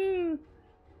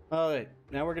 Alright.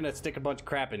 Now we're gonna stick a bunch of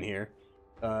crap in here.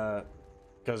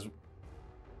 Because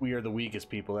we are the weakest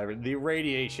people ever. The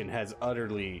radiation has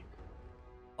utterly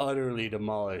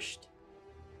demolished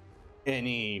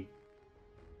any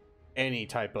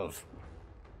type of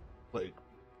like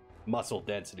muscle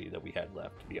density that we had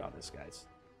left, to be honest, guys.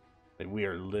 And we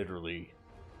are literally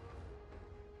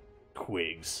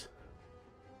twigs,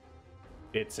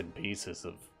 bits and pieces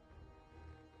of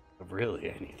really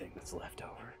anything that's left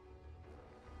over.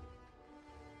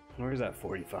 Where's that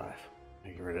 45? I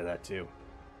get rid of that too.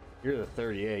 You're the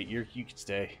 38. You can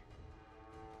stay.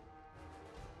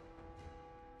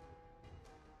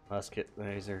 Musket,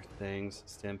 laser, things,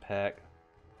 stim pack.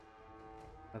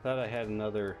 I thought I had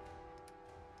another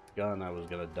gun I was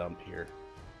gonna dump here.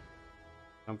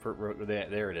 Comfort road.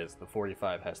 There it is. The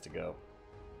 45 has to go.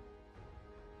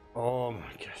 Oh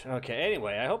my gosh. Okay.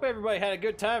 Anyway, I hope everybody had a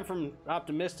good time from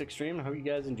Optimistic stream. I hope you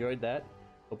guys enjoyed that.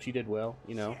 Hope she did well.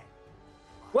 You know.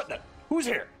 What the? Who's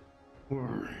here?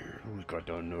 Who's got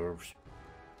the nerves?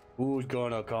 Who's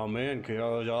gonna come in?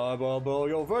 Cause I will blow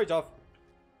your face off.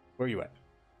 Where you at?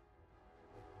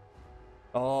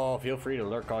 Oh, feel free to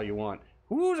lurk all you want.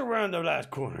 Who's around the last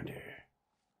corner there?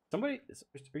 Somebody?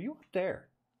 Are you up there?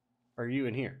 Or are you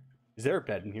in here? Is there a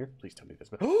bed in here? Please tell me this.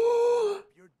 Oh!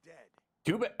 You're dead.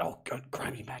 Too bad. Oh, God,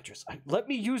 grimy mattress. Let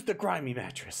me use the grimy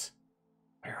mattress.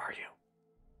 Where are you?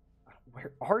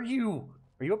 Where are you?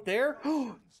 Are you up there?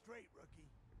 Oh! Straight,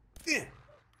 rookie.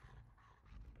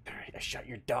 Alright, I shot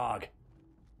your dog.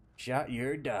 Shot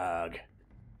your dog.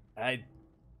 I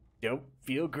don't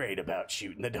feel great about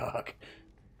shooting the dog.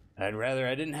 I'd rather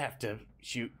I didn't have to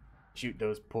shoot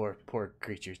those poor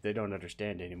creatures. They don't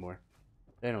understand anymore.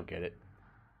 They don't get it.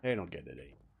 They don't get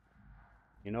it.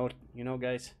 You know,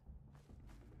 guys.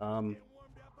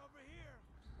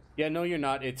 Yeah, no, you're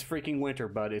not. It's freaking winter,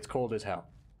 bud. It's cold as hell.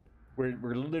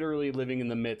 We're literally living in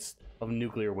the midst of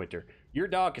nuclear winter. Your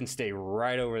dog can stay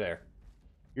right over there.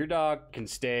 Your dog can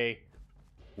stay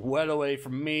well away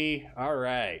from me. All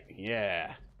right,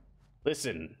 yeah.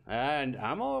 Listen, and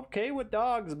I'm okay with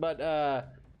dogs, but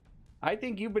I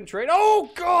think you've been trained. Oh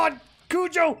God,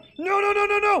 Cujo!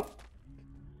 No!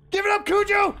 Give it up,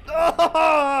 Cujo!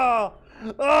 Oh!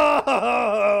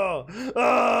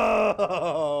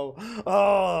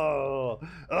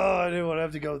 I didn't want to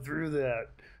have to go through that.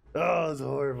 Oh, it's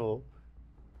horrible.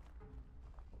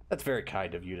 That's very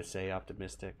kind of you to say,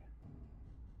 Optimistic.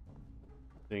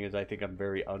 Thing is, I think I'm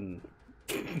very I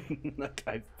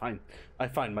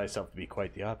find myself to be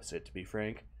quite the opposite, to be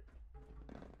frank.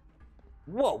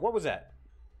 Whoa, what was that?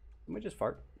 Am I just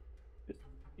fart? You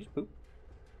just poop?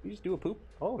 You just do a poop?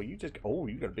 Oh, you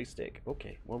got a big stick.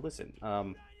 Okay, well listen,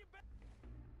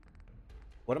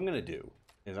 what I'm gonna do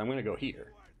is I'm gonna go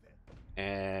here,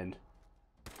 and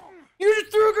you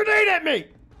just threw a grenade at me!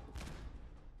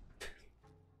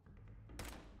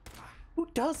 Who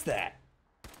does that?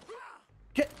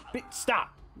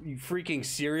 Stop, you freaking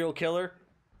serial killer.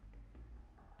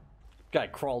 Guy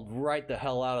crawled right the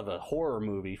hell out of a horror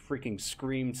movie. Freaking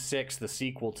Scream 6, the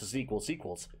sequel to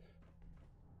sequels.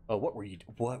 Oh, what were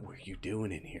you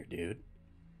doing in here, dude?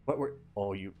 Oh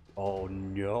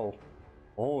no.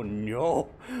 Oh no.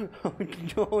 Oh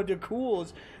no, the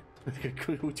Ghouls.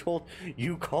 Who told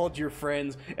you? Called your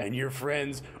friends, and your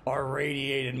friends are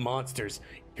radiated monsters.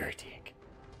 You're a dick.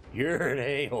 You're an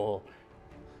a-hole.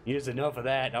 Here's enough of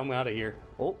that. I'm out of here.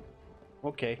 Oh,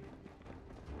 okay.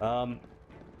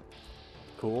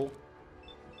 Cool.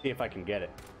 See if I can get it.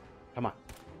 Come on.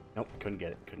 Nope, couldn't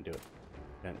get it. Couldn't do it.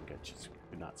 Just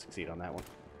could not succeed on that one.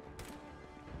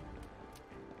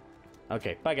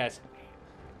 Okay, bye guys.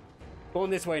 Going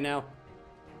this way now.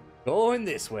 Going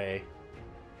this way.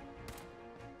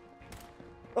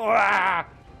 Ah!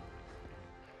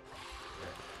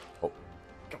 Oh.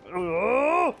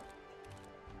 Oh!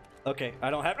 Okay, I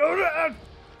don't have.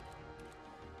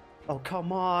 Oh,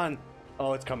 come on.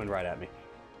 Oh, it's coming right at me.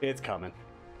 It's coming.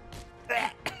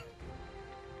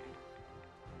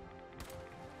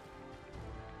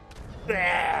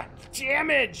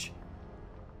 Damage!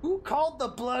 Who called the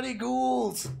bloody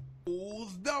ghouls?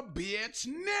 Who's the bitch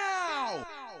now?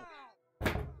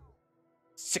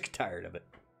 Sick and tired of it.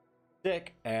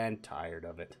 Sick and tired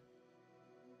of it.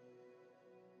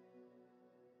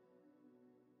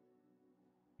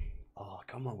 Oh,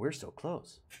 come on, we're so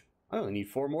close. I only need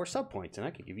 4 more sub points, and I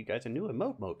could give you guys a new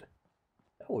emote mode.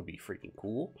 That would be freaking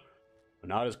cool. But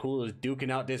not as cool as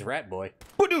duking out this rat boy.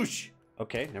 Badoosh!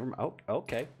 Okay, never mind. Oh,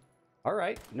 okay. All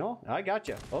right. No, I got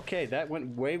you. Okay, that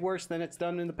went way worse than it's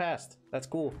done in the past. That's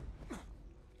cool.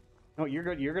 No, you're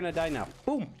good. You're gonna die now.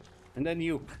 Boom, and then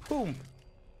you. Boom.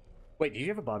 Wait, did you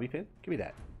have a bobby pin? Give me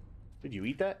that. Did you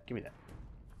eat that? Give me that.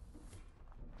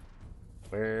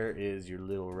 Where is your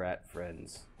little rat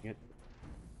friends?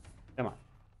 Come on.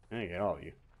 I get all of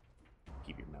you.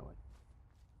 Keep your melon.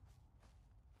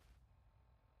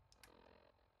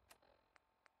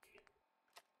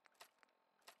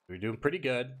 We're doing pretty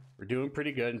good. We're doing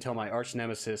pretty good until my arch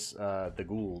nemesis, the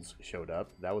ghouls, showed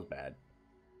up. That was bad.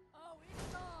 Oh,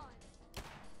 it's on.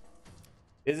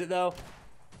 Is it though?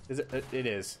 Is it? It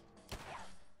is.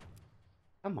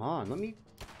 Come on, let me.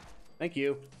 Thank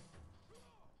you.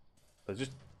 I was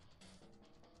just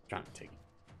trying to take it.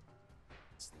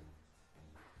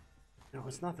 No,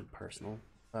 it's nothing personal.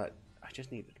 But I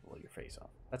just needed to blow your face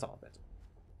off. That's all that's.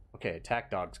 Okay,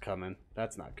 attack dog's coming.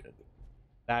 That's not good.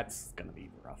 That's gonna be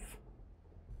rough.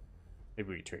 Maybe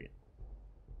we can trick it.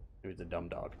 Maybe it's a dumb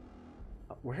dog.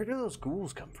 Where do those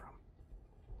ghouls come from?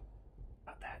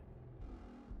 About that.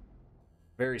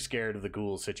 Very scared of the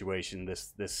ghoul situation.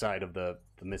 This side of the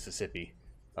Mississippi.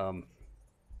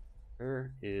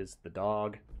 Where is the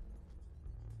dog?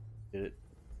 Did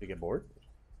it get bored?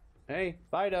 Hey,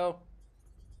 Fido.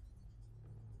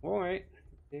 All right.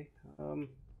 Okay.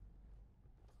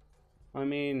 I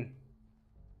mean.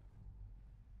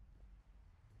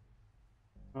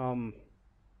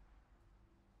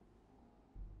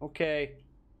 Okay.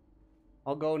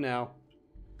 I'll go now.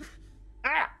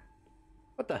 Ah!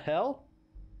 What the hell?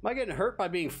 Am I getting hurt by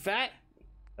being fat?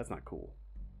 That's not cool.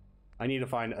 I need to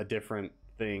find a different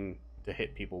thing to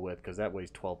hit people with, because that weighs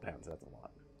 12 pounds. That's a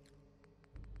lot.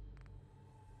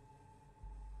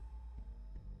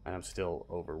 And I'm still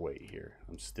overweight here.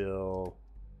 I'm still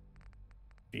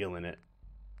feeling it.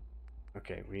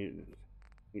 Okay, we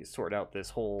need to sort out this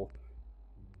whole...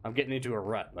 I'm getting into a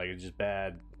rut. Like, it's just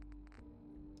bad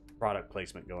product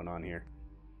placement going on here.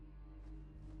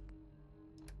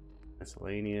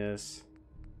 Miscellaneous.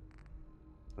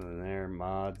 And then there,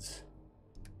 mods.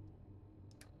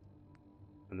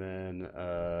 And then,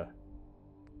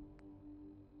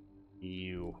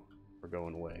 EU. We're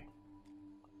going away.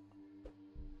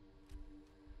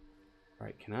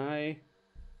 Alright, can I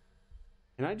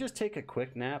just take a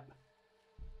quick nap?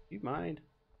 Do you mind?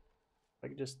 If I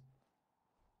could just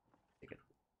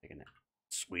take a nap.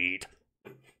 Sweet.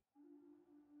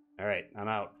 Alright, I'm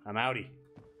out. I'm outie.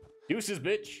 Deuces,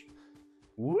 bitch.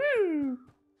 Woo!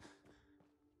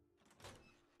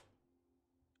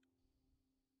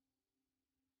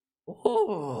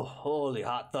 Oh, holy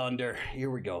hot thunder. Here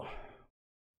we go.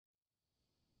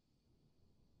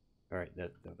 Alright,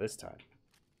 this time.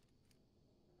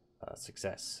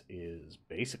 Success is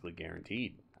basically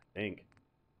guaranteed, I think.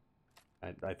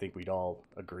 I think we'd all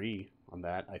agree on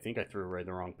that. I think I threw away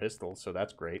the wrong pistol, so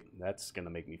that's great. That's going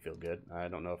to make me feel good. I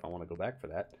don't know if I want to go back for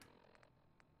that.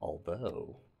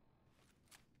 Although,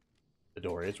 the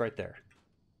door is right there.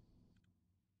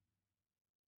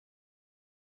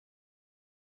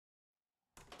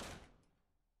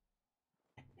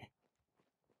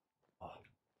 Oh,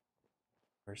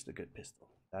 where's the good pistol?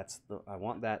 I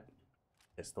want that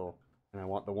pistol, and I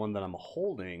want the one that I'm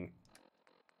holding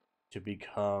to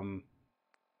become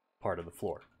part of the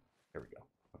floor. There we go.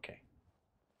 Okay.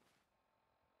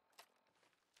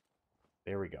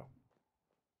 There we go.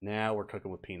 Now we're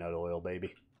cooking with peanut oil,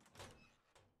 baby.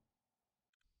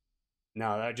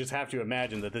 Now, I just have to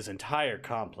imagine that this entire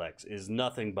complex is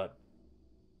nothing but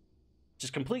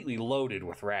just completely loaded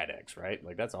with Rad-X, right?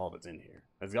 Like, that's all that's in here.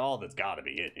 That's all that's got to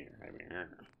be in here. I mean,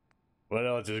 what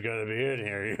else is going to be in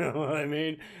here? You know what I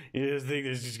mean? You just think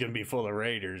this is going to be full of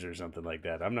raiders or something like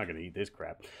that. I'm not going to eat this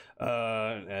crap.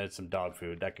 Add some dog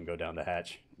food. That can go down the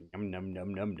hatch. Num, num,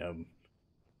 num, num, num.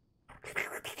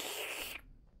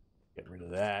 Get rid of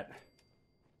that.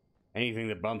 Anything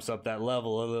that bumps up that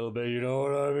level a little bit, you know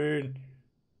what I mean?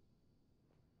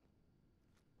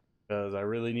 Because I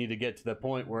really need to get to the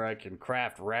point where I can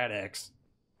craft Rad-X.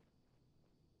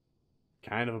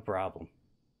 Kind of a problem.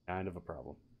 Kind of a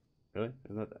problem. Really?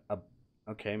 Isn't that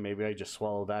okay, maybe I just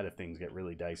swallow that if things get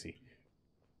really dicey.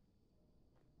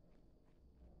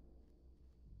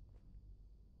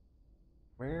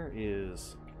 Where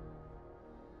is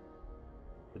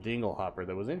the dingle hopper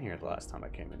that was in here the last time I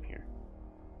came in here?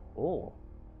 Oh,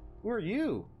 who are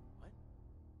you?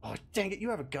 What? Oh, dang it! You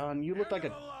have a gun. You look like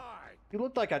a. You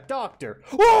look like a doctor.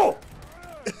 Whoa!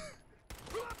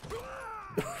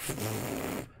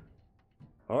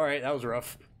 All right, that was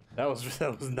rough. That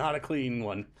was not a clean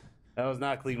one. That was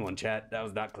not a clean one, chat. That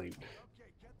was not clean. Okay,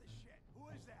 get the shit. Who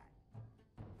is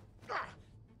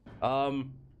that?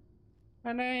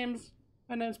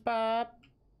 My name's Bob.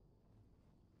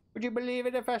 Would you believe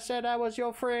it if I said I was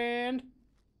your friend?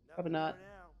 Probably not.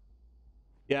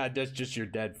 Yeah, that's just your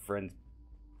dead friend.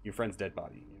 Your friend's dead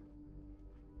body.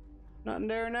 Nothing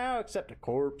there now except a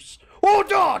corpse. Oh,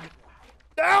 dog!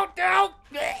 Down, down!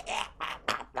 Why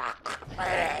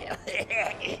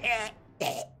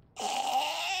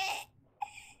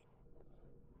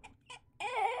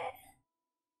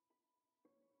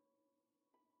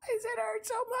does it hurt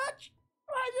so much?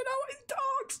 Why is it always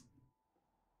dogs?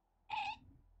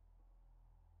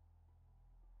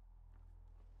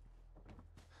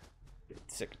 Getting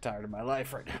sick and tired of my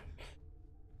life right now.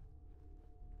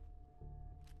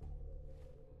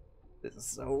 This is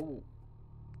so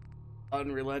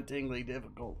unrelentingly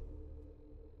difficult.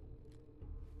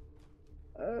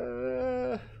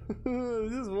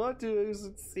 Just want to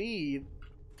succeed.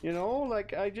 You know,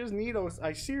 like I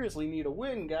seriously need a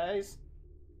win, guys.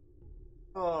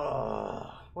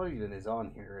 Oh, what even is on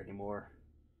here anymore?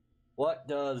 What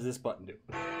does this button do?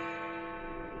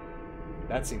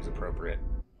 That seems appropriate.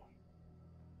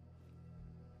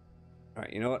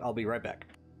 Alright, you know what? I'll be right back.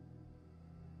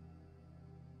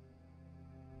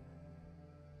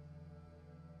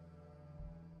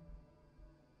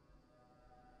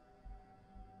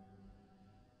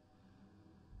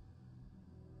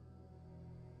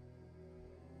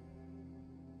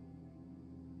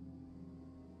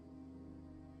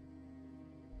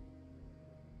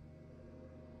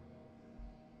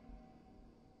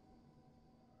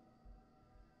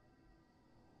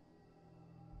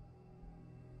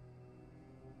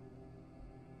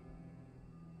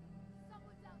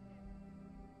 Someone's out there.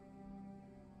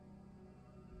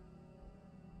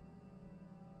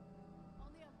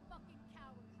 Only a fucking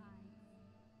coward hides.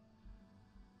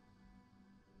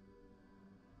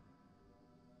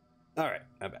 Alright,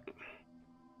 I'm back.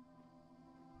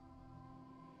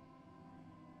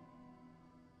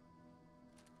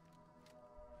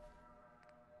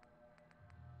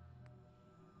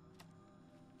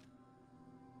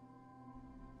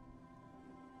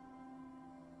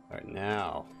 Alright,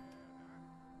 now.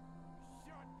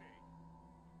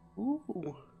 Ooh.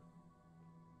 Who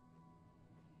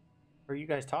are you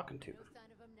guys talking to? No sign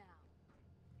of him now.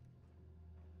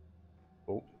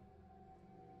 Oh.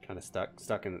 Kind of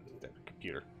stuck in the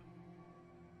computer.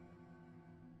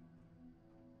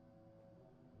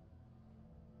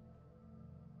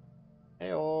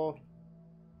 Hey-oh.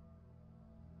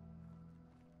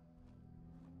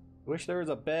 Wish there was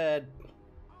a bed.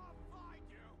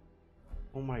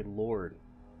 Oh my lord.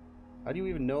 How do you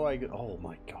even know I get... Oh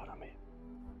my god, I'm in.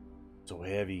 So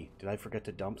heavy. Did I forget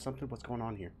to dump something? What's going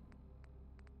on here?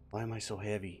 Why am I so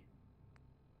heavy?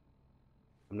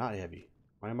 I'm not heavy.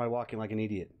 Why am I walking like an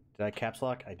idiot? Did I caps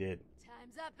lock? I did.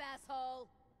 Time's up, asshole.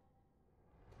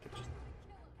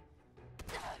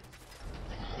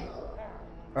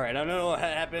 Alright, I don't know what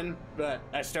happened, but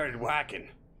I started whacking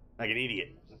like an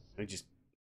idiot. I just...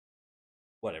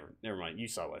 Whatever. Never mind. You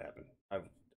saw what happened. I've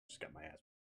just got my ass.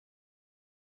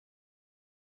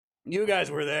 You guys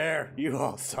were there. You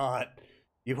all saw it.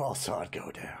 You all saw it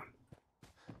go down.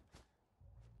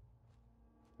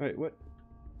 Alright, what?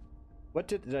 What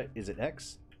did I... Is it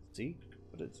X? Z?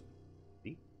 What is...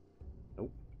 Z?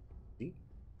 Nope. Z?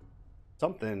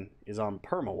 Something is on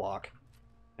permawalk,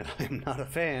 and I'm not a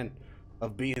fan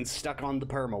of being stuck on the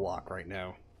permawalk right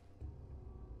now.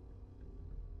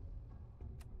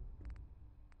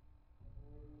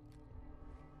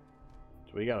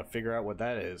 So we gotta figure out what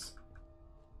that is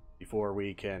before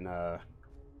we can,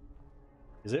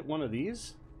 is it one of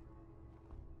these?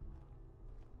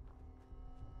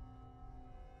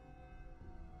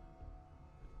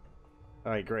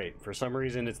 Alright, great. For some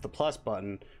reason it's the plus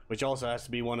button, which also has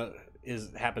to be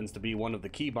happens to be one of the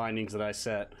key bindings that I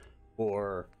set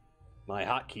for my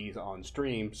hotkeys on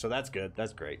stream, so that's good.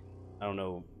 That's great. I don't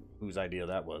know whose idea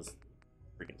that was.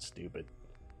 Freaking stupid.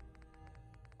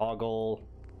 Toggle.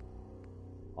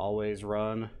 Always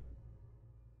run.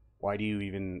 Why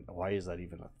is that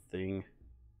even a thing?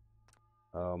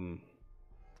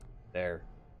 There.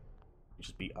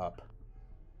 Just be up.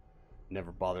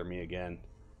 Never bother me again.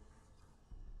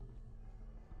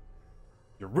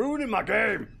 You're ruining my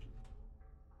game!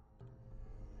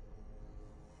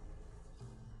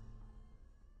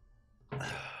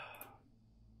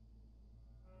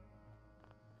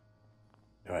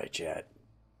 Alright, chat.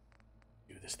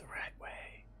 Do this the right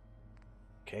way.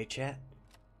 Okay, chat?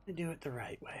 Do it the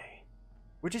right way.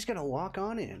 We're just gonna walk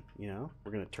on in, you know?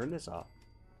 We're gonna turn this off.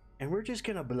 And we're just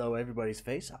gonna blow everybody's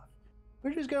face off.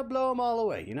 We're just gonna blow them all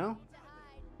away, you know?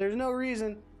 There's no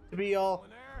reason to be all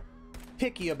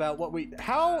picky about what we...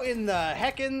 How in the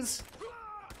heckins...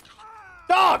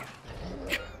 Dog!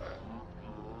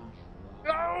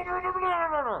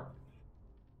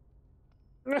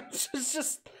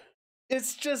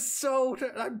 It's just so...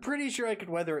 I'm pretty sure I could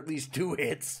weather at least 2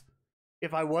 hits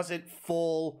if I wasn't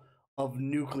full of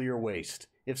nuclear waste.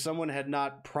 If someone had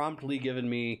not promptly given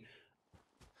me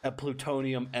a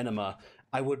plutonium enema,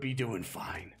 I would be doing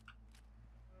fine.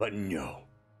 But no.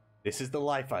 This is the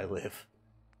life I live.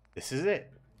 This is it.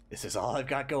 This is all I've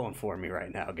got going for me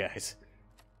right now, guys.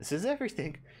 This is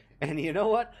everything. And you know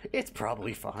what? It's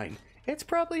probably fine. It's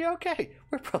probably okay.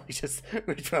 We're probably just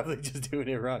doing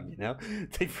it wrong, you know?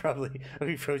 We probably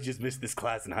just missed this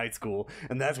class in high school,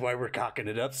 and that's why we're cocking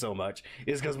it up so much,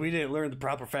 is because we didn't learn the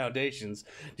proper foundations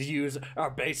to use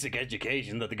our basic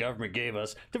education that the government gave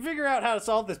us to figure out how to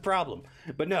solve this problem.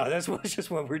 But no, that's just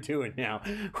what we're doing now.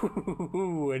 And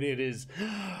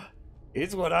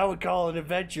it's what I would call an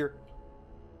adventure.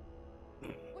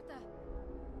 What the?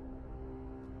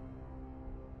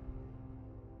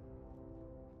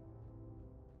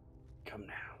 Come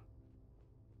now.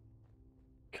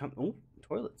 Come. Oh,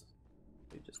 toilets.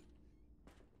 They just.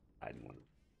 I didn't want to.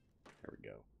 There we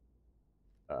go.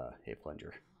 Hey,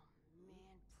 plunger.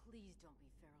 Man, please don't be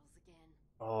ferals again.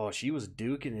 Oh, she was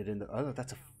duking it in the. Oh,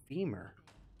 that's a femur.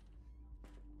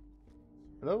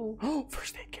 Hello. Oh,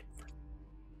 first aid kit.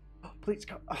 Oh, please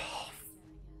come. Oh,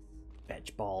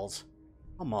 fetch balls.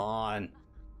 Come on.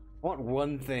 I want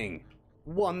one thing.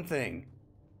 One thing.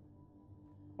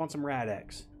 I want some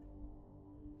Rad-X.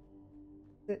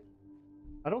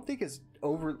 I don't think it's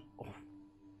over. Oh.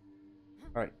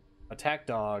 Alright. Attack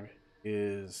dog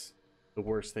is the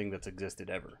worst thing that's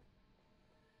existed ever.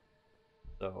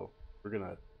 So, we're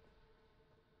gonna.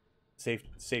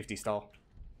 Safety stall.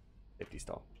 Safety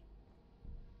stall.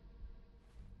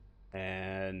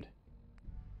 And.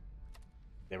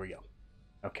 There we go.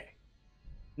 Okay.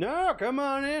 No, come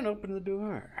on in. Open the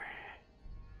door.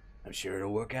 I'm sure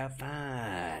it'll work out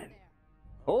fine.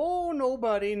 Oh,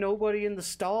 nobody in the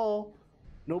stall.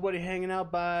 Nobody hanging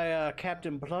out by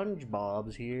Captain Plunge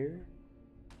Bob's here.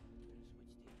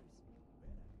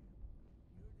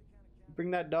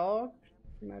 Bring that dog?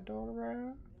 Bring that dog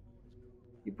around?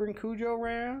 You bring Cujo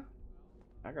around?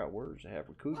 I got words to have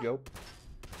for Cujo.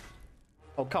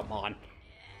 Oh, come on.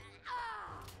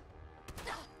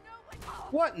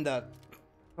 What in the...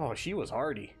 Oh, she was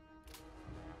hardy.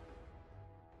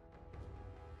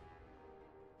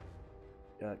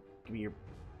 Give me your...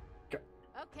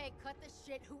 Okay, cut the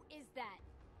shit. Who is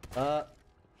that?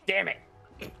 Damn it!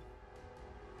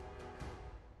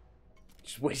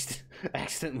 Just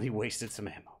accidentally wasted some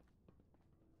ammo.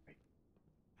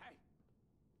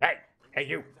 Hey,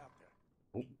 you!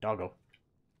 Oh, doggo.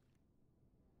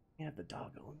 Yeah, the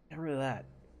doggo. Get rid of that.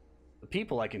 The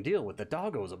people I can deal with. The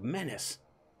doggo's a menace.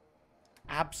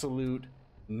 Absolute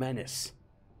menace.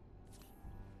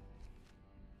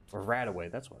 Or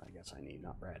Radaway. That's what I guess I need.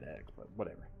 Not Rad Egg, but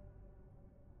whatever.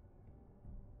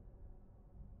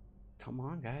 Come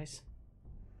on, guys.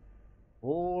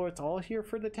 Oh, it's all here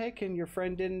for the taking. Your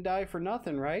friend didn't die for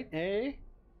nothing, right? Eh?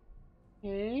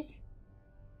 Eh?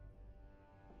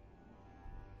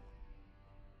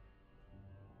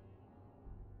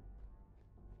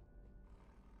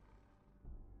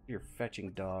 You're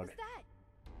fetching dog. Who's that?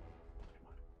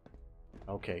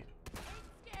 Okay. Ain't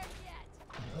scared yet.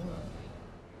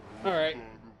 Alright.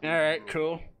 Alright,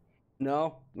 cool.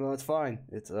 No, it's fine.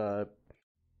 It's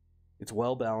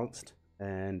well balanced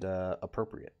and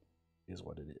appropriate is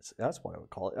what it is. That's what I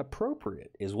would call it.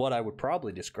 Appropriate is what I would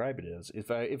probably describe it as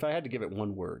if I had to give it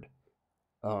one word.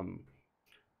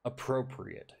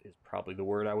 Appropriate is probably the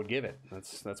word I would give it.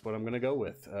 That's what I'm gonna go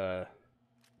with.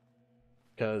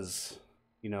 Because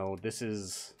you know, this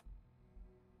is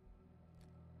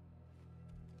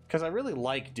because I really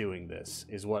like doing this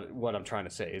is what I'm trying to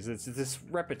say. Is it's this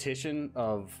repetition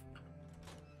of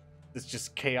this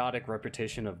just chaotic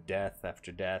repetition of death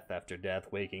after death after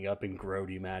death, waking up in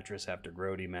grody mattress after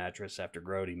grody mattress after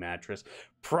grody mattress,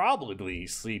 probably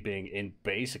sleeping in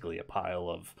basically a pile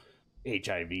of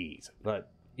HIVs.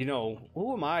 But, you know,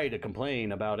 who am I to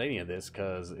complain about any of this?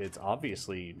 Because it's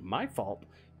obviously my fault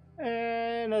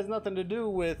and has nothing to do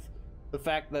with the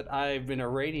fact that I've been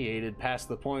irradiated past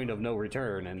the point of no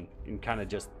return and kind of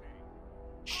just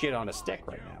shit on a stick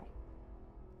right now.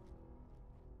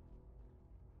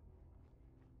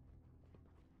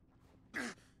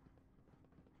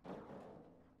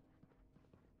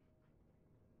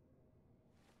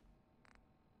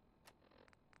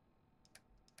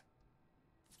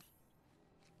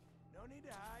 No need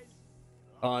to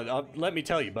hide. Let me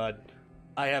tell you, bud,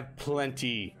 I have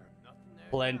plenty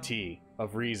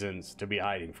of reasons to be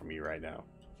hiding from you right now.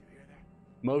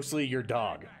 Mostly your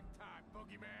dog. Back time,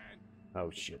 boogeyman. Oh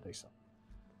shit, they saw.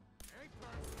 Ain't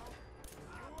personal.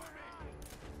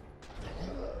 You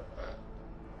and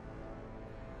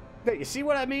me. Hey, you see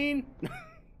what I mean?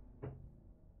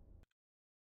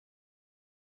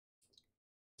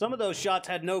 Some of those shots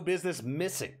had no business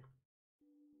missing.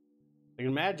 I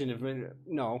can imagine if...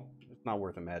 No, it's not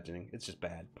worth imagining. It's just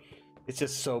bad. It's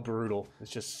just so brutal.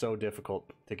 It's just so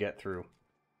difficult to get through.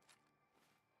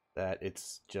 That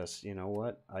it's just, you know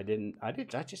what? I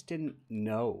just didn't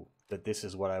know that this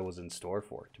is what I was in store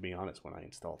for, to be honest, when I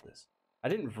installed this. I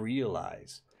didn't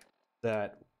realize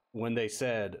that when they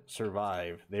said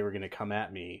survive, they were going to come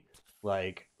at me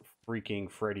like freaking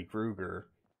Freddy Krueger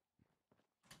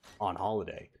on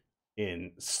holiday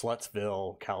in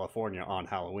Slutsville, California on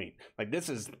Halloween. Like, this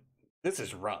is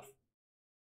rough.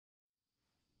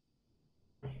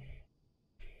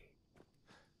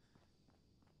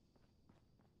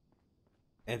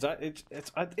 And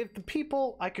if the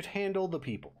people, I could handle the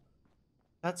people.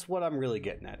 That's what I'm really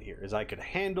getting at here, is I could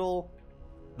handle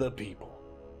the people.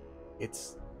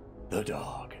 It's the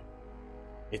dog.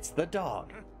 It's the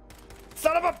dog.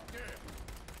 Son of a...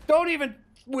 Don't even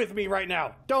with me right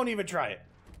now. Don't even try it.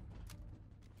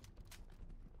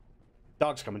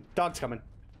 Dog's coming. Dog's coming.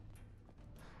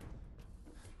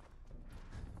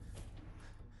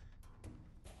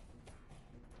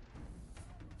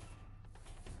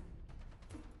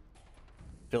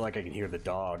 I feel like I can hear the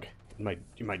dog in my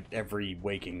every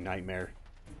waking nightmare.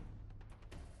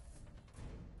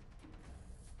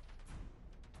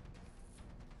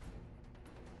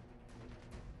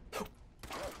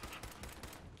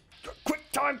 Quick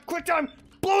time! Quick time!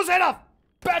 Blow his head off!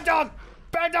 Bad dog!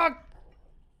 Bad dog!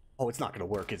 Oh, it's not gonna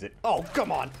work, is it? Oh,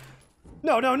 come on!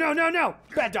 No, no, no, no, no!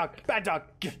 Bad dog! Bad dog!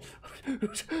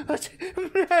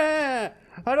 I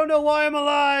don't know why I'm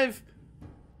alive!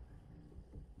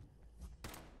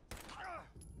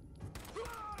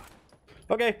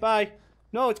 Okay, bye.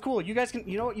 No, it's cool. You guys can,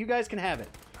 you know what? You guys can have it.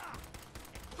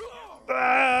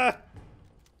 I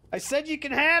said you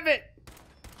can have it!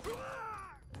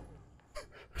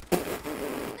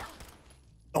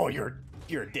 Oh, you're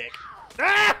a dick.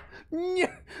 Ah!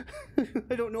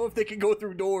 I don't know if they can go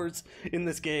through doors in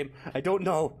this game. I don't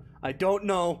know. I don't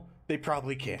know. They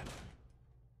probably can.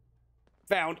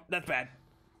 Found. That's bad.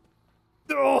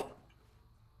 Oh!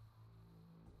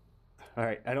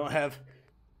 Alright, I don't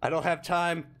have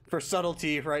time for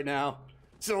subtlety right now.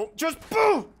 So just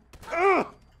boom!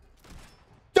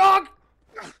 Dog!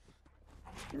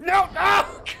 No!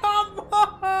 Oh, come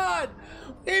on!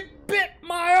 It bit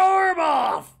my arm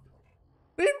off!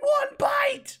 In one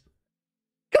bite!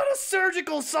 Got a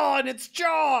surgical saw in its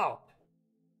jaw!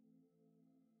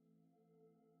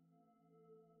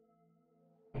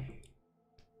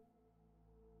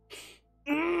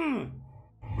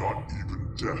 Not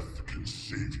even death can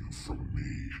save you from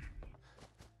me.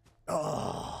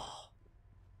 Oh,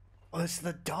 it's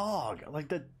the dog. Like,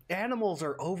 the animals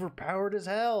are overpowered as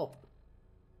hell.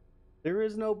 There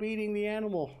is no beating the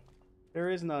animal. There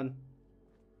is none.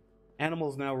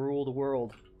 Animals now rule the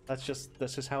world. That's just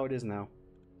how it is now.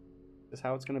 That's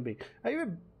how it's gonna be. I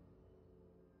even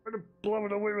blow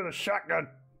it away with a shotgun,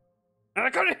 and I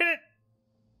couldn't hit it.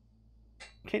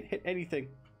 Can't hit anything.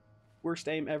 Worst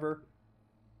aim ever.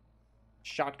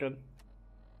 Shotgun.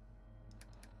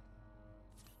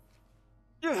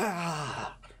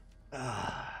 That's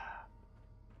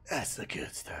the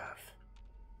good stuff.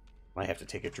 I have to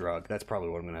take a drug. That's probably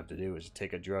what I'm gonna have to do, is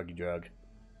take a drug.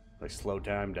 Like, slow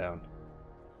time down.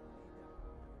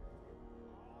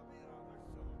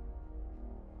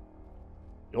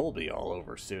 You'll be all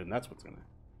over soon. That's what's gonna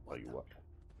blow you up.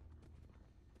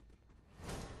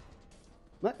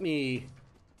 Let me,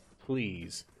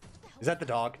 please. Is that the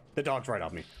dog? The dog's right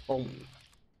on me. Oh,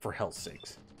 for hell's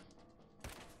sakes.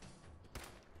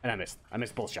 And I missed. I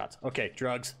missed both shots. Okay,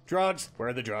 drugs. Drugs! Where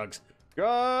are the drugs?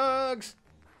 Drugs!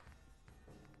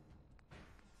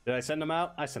 Did I send them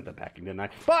out? I sent them packing, didn't I?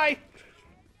 Bye!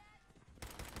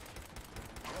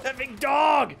 Effing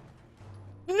dog!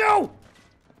 No!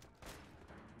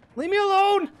 Leave me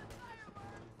alone!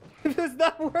 It's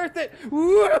not worth it!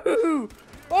 Woo!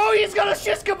 Oh, he's got a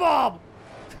shish kebab!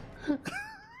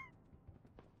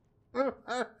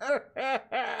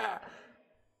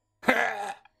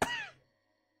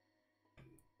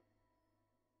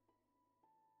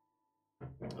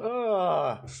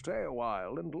 Stay a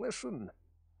while and listen.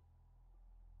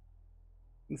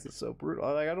 This is so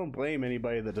brutal. Like, I don't blame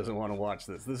anybody that doesn't want to watch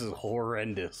this. This is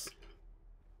horrendous.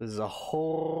 This is a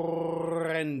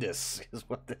horrendous, is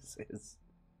what this is.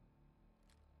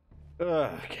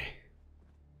 Okay.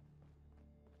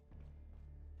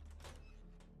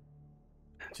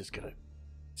 I'm just gonna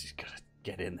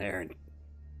get in there and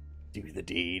do the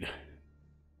deed.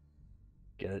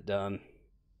 Get it done.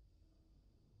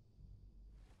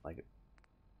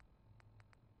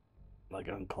 Like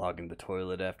unclogging the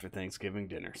toilet after Thanksgiving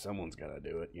dinner. Someone's gotta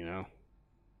do it, you know?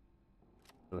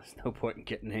 So there's no point in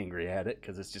getting angry at it,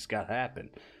 because it's just gotta happen.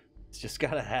 It's just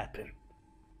gotta happen.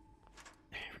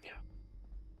 There we go.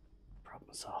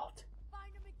 Problem solved.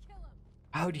 Find him and kill him.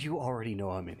 How do you already know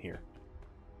I'm in here?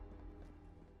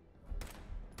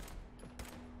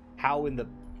 How in the...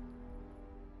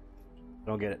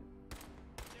 Don't get it.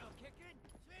 Still kicking?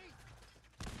 See?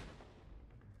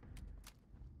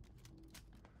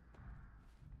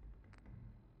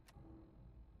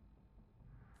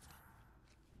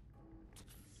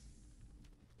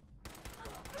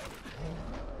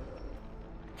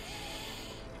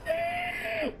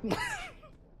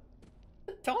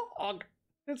 Dog!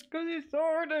 It's because he's so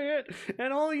hard to hit,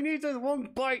 and all he needs is one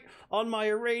bite on my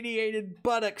irradiated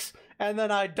buttocks, and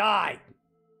then I die.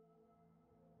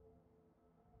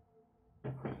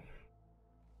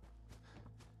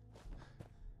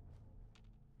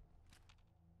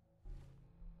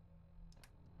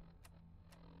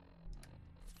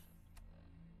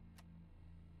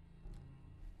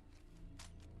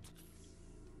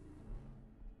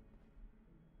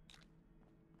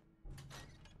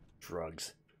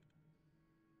 Drugs.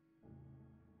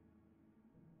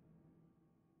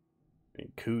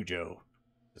 And Cujo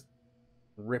just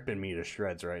ripping me to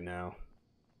shreds right now.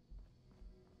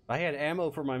 If I had ammo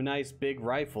for my nice big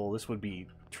rifle, this would be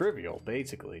trivial,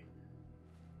 basically.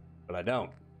 But I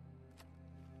don't.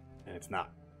 And it's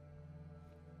not.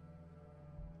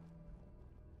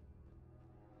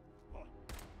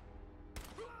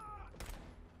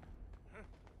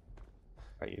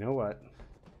 Alright, you know what?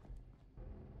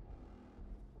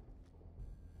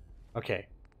 Okay.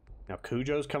 Now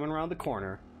Cujo's coming around the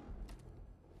corner.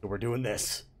 So we're doing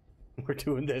this. We're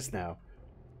doing this now.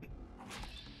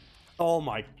 Oh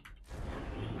my...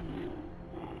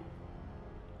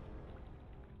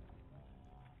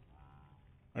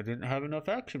 I didn't have enough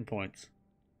action points.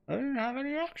 I didn't have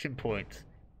any action points.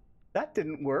 That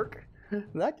didn't work.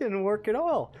 That didn't work at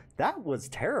all. That was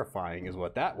terrifying is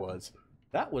what that was.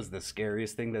 That was the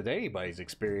scariest thing that anybody's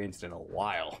experienced in a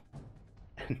while.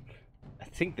 I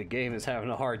think the game is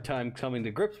having a hard time coming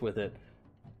to grips with it.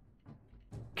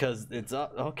 Because it's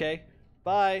okay.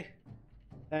 Bye.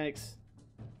 Thanks.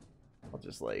 I'll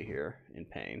just lay here in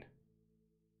pain.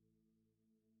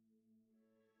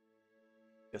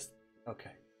 Just,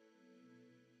 okay.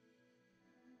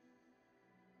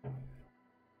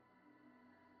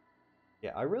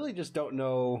 Yeah, I really just don't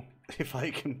know if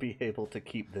I can be able to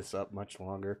keep this up much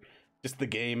longer. Just the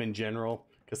game in general.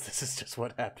 Because this is just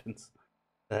what happens.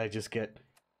 I just get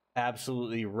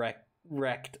absolutely wrecked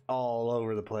wrecked all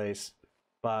over the place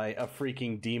by a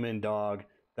freaking demon dog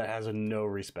that has no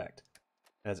respect.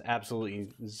 Has absolutely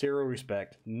zero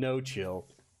respect, no chill,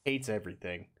 hates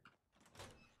everything.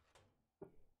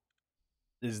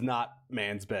 Is not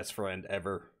man's best friend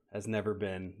ever. Has never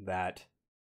been that.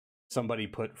 Somebody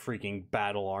put freaking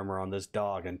battle armor on this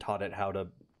dog and taught it how to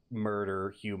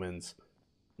murder humans.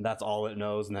 And that's all it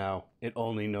knows now. It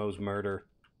only knows murder.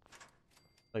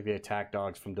 Like the attack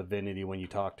dogs from Divinity when you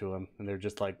talk to them. And they're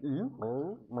just like,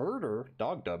 murder?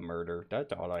 Dog dub murder.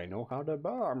 That's all I know how to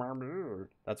do.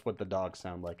 That's what the dogs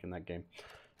sound like in that game.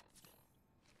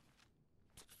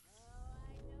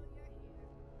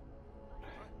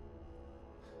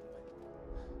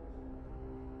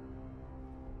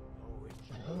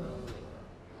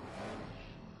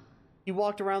 He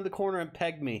walked around the corner and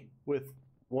pegged me with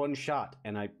one shot,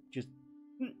 and I just...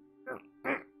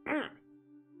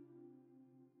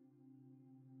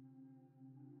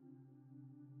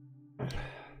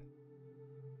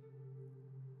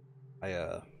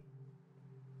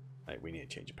 we need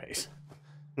to change of pace.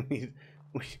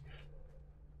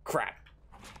 Crap.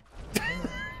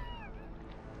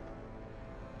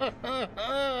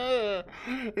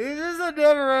 This is a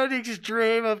never-ending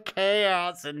stream of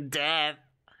chaos and death.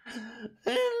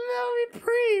 There's no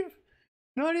reprieve.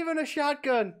 Not even a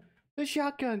shotgun. A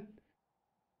shotgun.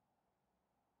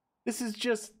 This is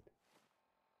just...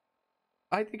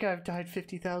 I think I've died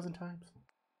 50,000 times.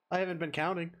 I haven't been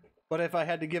counting, but if I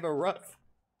had to give a rough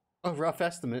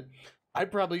estimate,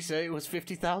 I'd probably say it was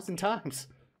 50,000 times.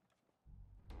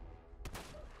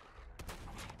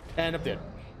 And I'm dead.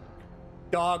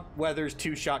 Dog weathers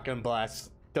 2 shotgun blasts.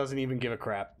 Doesn't even give a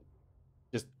crap.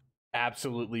 Just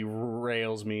absolutely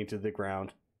rails me to the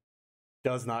ground.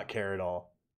 Does not care at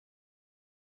all.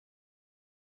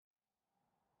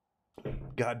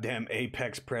 Goddamn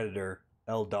apex predator,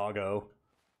 El Doggo.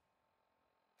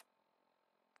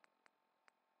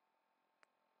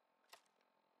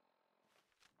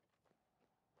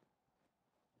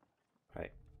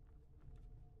 Right.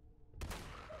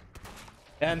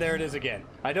 And there it is again.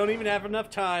 I don't even have enough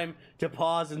time to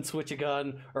pause and switch a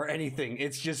gun or anything.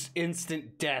 It's just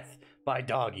instant death by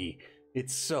doggy.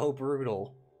 It's so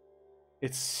brutal.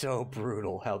 It's so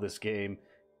brutal how this game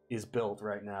is built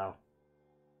right now.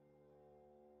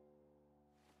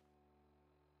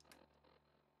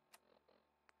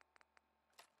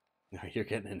 No, you're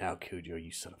getting it now, Cujo,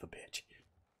 you son of a bitch.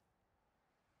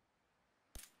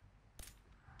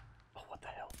 Oh, what the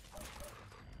hell?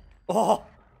 Oh!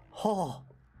 Oh!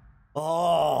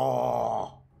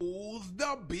 Oh! Who's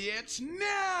the bitch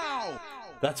now?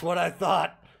 That's what I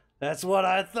thought. That's what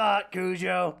I thought,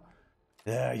 Cujo.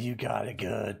 Yeah, you got it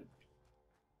good.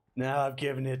 Now I've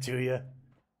given it to you.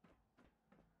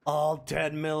 All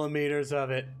 10 millimeters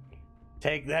of it.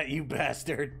 Take that, you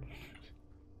bastard.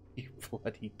 You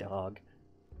bloody dog.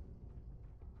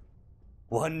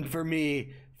 1 for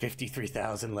me,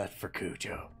 53,000 left for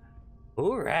Cujo.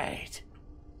 All right.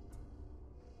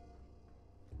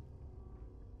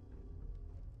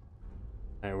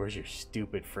 Alright, where's your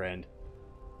stupid friend?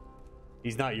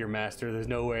 He's not your master. There's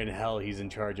no way in hell he's in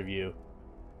charge of you.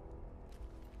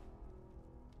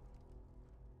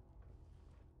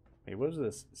 Hey, what was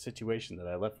this situation that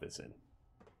I left this in?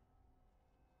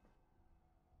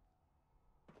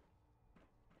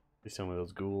 Some of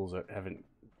those ghouls that haven't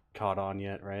caught on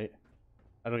yet, right?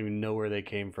 I don't even know where they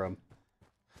came from.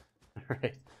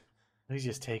 Alright. Let me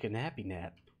just take a nappy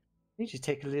nap. Let me just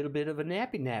take a little bit of a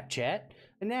nappy nap, chat.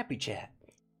 A nappy chat.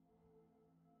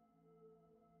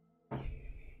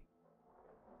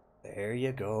 There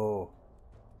you go.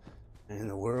 And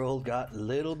the world got a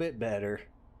little bit better,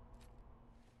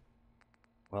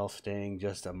 while staying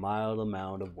just a mild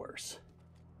amount of worse.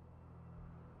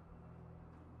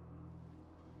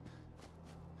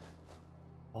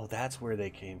 Oh, that's where they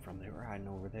came from. They were hiding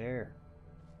over there.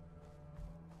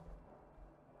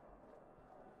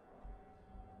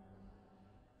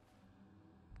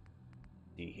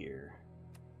 See here.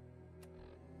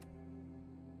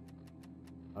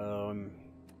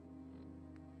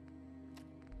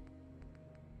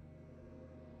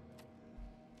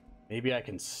 Maybe I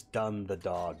can stun the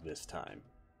dog this time.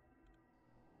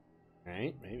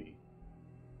 Right? Maybe.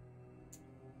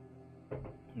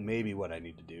 Maybe what I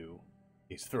need to do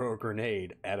is throw a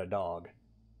grenade at a dog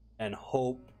and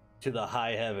hope to the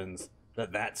high heavens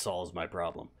that that solves my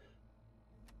problem.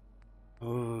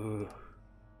 Ooh.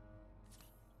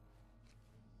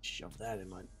 Shove that in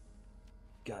my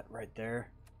gut right there.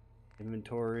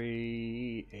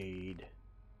 Inventory, aid.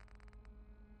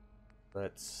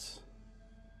 Let's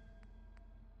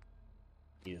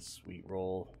need a sweet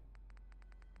roll.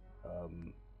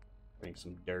 Drink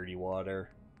some dirty water.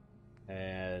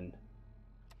 And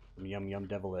some yum yum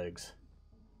devil eggs.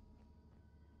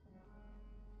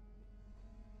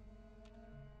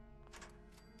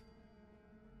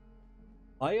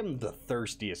 I am the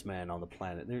thirstiest man on the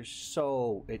planet.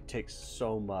 It takes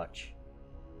so much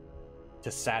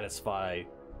to satisfy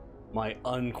my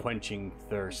unquenching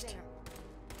thirst.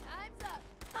 Time's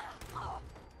up.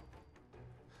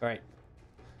 Alright.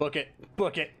 Book it.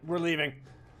 Book it. We're leaving.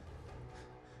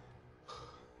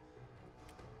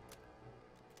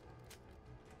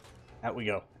 Out we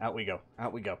go. Out we go.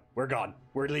 Out we go. We're gone.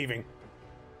 We're leaving.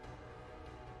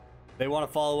 They want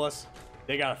to follow us.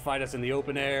 They gotta fight us in the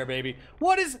open air, baby.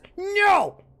 What is...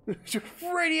 No!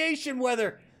 Radiation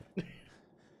weather! Okay,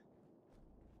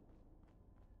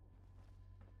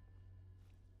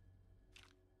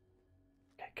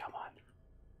 come on.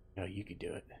 No, you can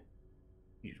do it.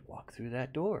 You just walk through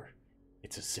that door.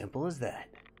 It's as simple as that.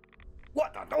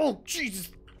 What the... Oh, Jesus!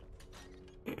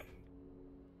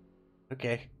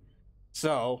 Okay.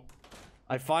 So,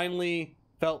 I finally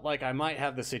felt like I might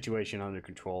have the situation under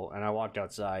control, and I walked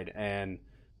outside, and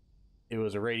it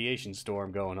was a radiation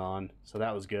storm going on, so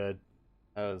that was good.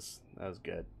 That was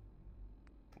good.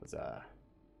 It was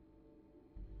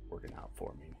working out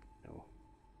for me, you know.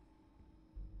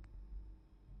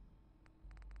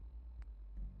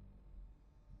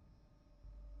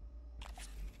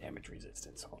 Damage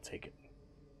resistance, I'll take it.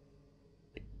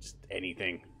 Like, just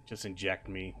anything. Just inject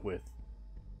me with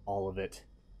all of it.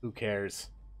 Who cares?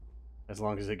 As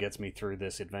long as it gets me through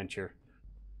this adventure.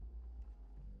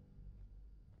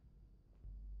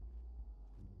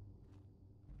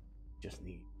 Just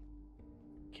need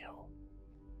kill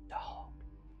dog.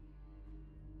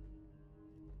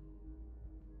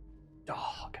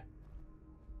 Dog.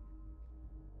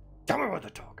 Tell me where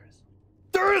the dog is.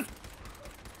 There it is!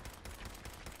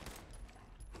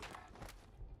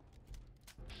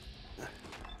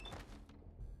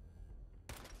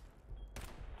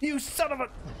 You son of a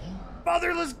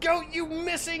motherless goat, you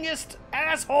missingest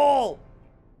asshole!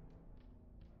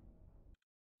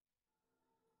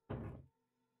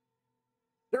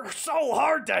 They're so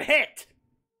hard to hit!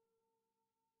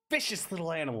 Vicious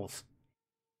little animals.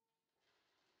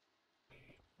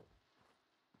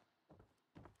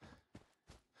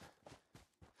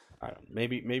 I don't know,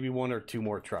 maybe one or two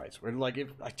more tries. We're like,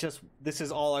 this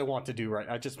is all I want to do, right?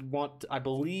 I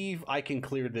believe I can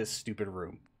clear this stupid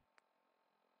room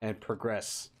and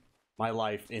progress my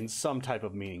life in some type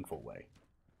of meaningful way.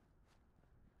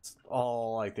 That's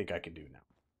all I think I can do now.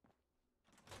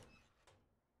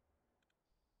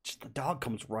 Just the dog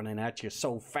comes running at you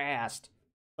so fast,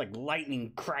 like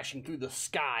lightning crashing through the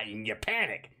sky, and you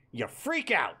panic. You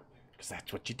freak out, because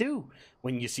that's what you do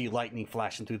when you see lightning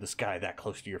flashing through the sky that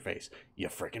close to your face. You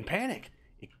freaking panic.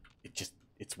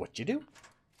 It's what you do.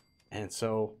 And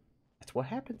so that's what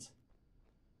happens.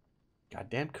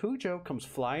 Goddamn Cujo comes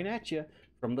flying at you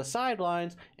from the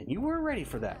sidelines, and you weren't ready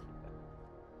for that.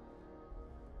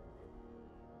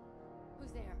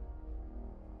 Who's there?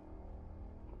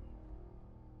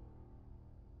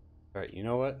 All right, you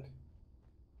know what?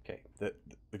 Okay, the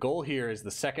goal here is the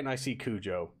second I see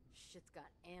Cujo, Shit's got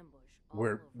ambush. All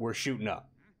over. we're shooting up.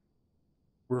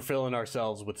 We're filling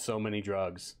ourselves with so many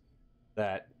drugs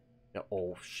that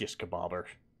oh shish kebabber.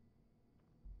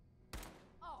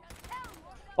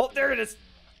 Oh, there it is.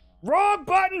 Wrong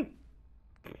button.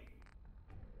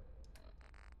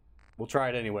 We'll try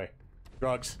it anyway.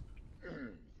 Drugs.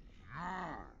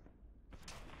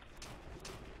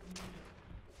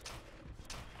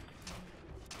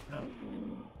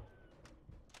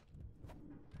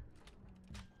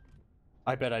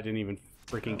 I bet I didn't even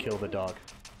freaking kill the dog.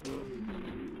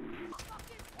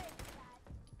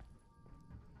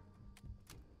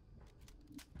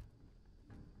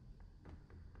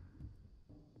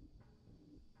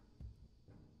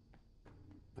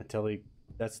 I tell you,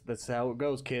 that's how it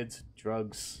goes, kids.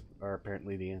 Drugs are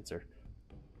apparently the answer.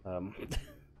 The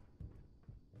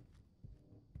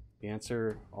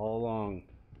answer all along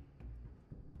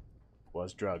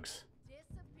was drugs.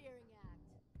 Disappearing act.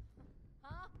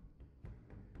 Huh?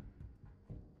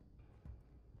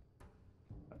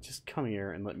 Just come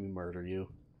here and let me murder you.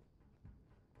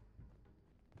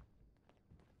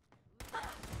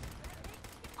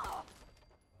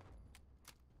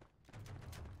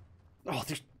 Oh,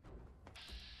 there's...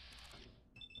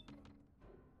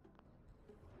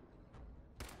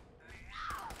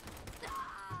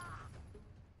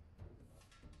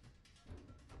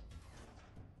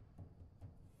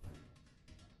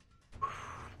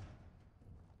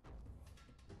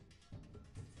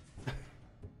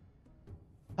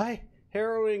 Hi,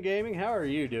 Heroin Gaming. How are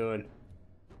you doing?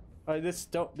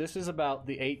 This is about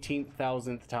the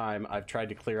 18,000th time I've tried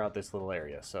to clear out this little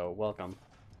area, so welcome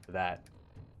to that.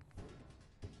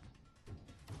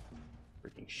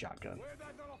 Freaking shotgun. Where'd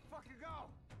that little fucker go?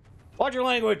 Watch your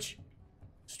language!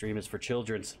 Stream is for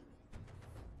children's.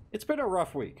 It's been a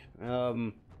rough week.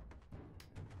 Been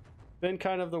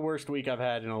kind of the worst week I've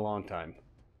had in a long time.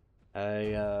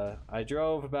 I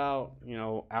drove about,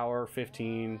 hour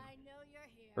 15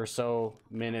 or so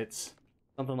minutes,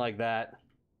 something like that,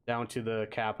 down to the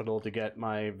capital to get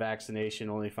my vaccination,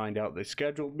 only find out they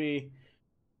scheduled me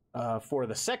for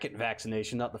the second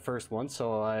vaccination, not the first one,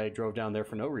 so I drove down there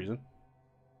for no reason.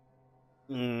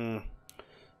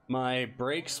 My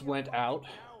brakes went out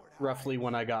roughly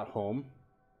when I got home,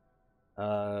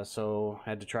 so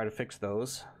had to try to fix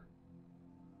those.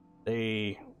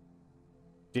 I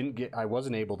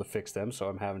wasn't able to fix them, so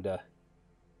I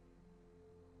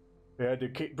had to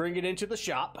bring it into the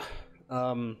shop.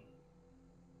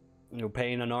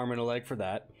 Paying an arm and a leg for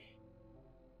that.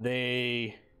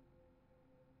 They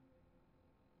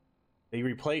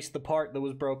replaced the part that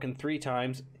was broken 3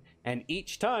 times, and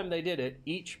each time they did it,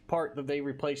 each part that they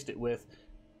replaced it with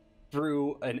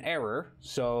threw an error.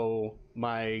 So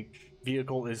my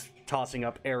vehicle is tossing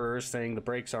up errors saying the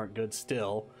brakes aren't good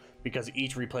still, because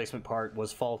each replacement part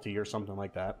was faulty or something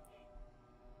like that.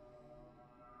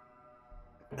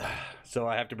 So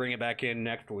I have to bring it back in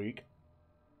next week.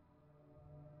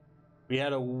 We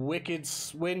had a wicked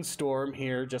windstorm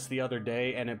here just the other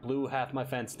day, and it blew half my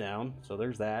fence down, so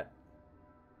there's that.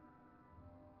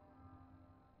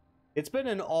 It's been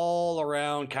an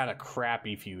all-around kind of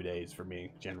crappy few days for me,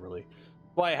 generally.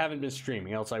 That's why I haven't been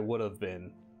streaming, else I would have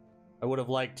been. I would have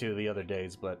liked to the other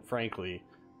days, but frankly,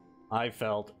 I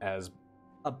felt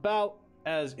about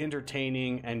as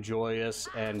entertaining and joyous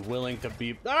and willing to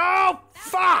be— oh,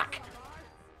 fuck!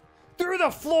 Through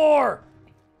the floor!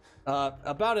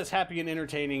 About as happy and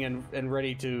entertaining and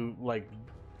ready to,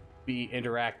 be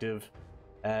interactive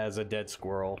as a dead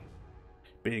squirrel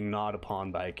being gnawed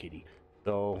upon by a kitty.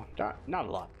 So, not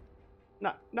a lot.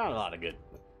 Not a lot of good,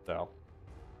 so.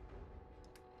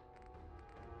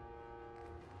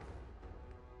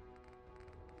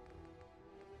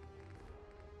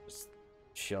 Just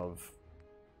shove.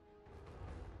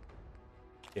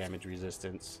 Damage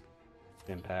resistance.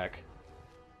 Impact.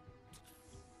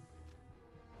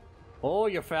 Oh,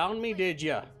 you found me, did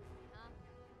ya?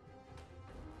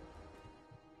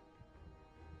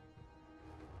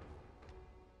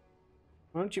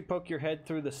 Why don't you poke your head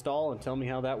through the stall and tell me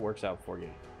how that works out for you,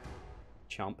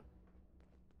 chump?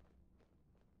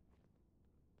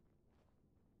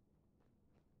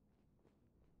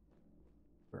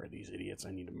 Where are these idiots?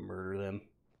 I need to murder them.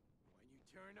 When you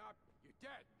turn up, you're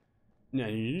dead. No,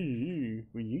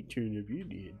 when you turn up, you're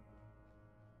dead.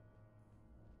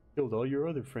 Killed all your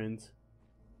other friends.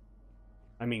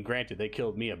 I mean, granted, they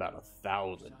killed me about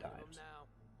 1,000 times.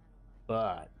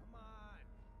 But Come on.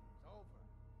 It's over.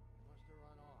 Wants to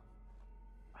run off.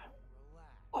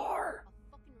 Relax. R. I'll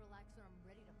fucking relax when I'm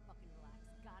ready to fucking relax.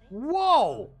 Got it?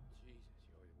 Whoa! Jesus,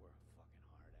 you already were a fucking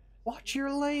hard ass. Watch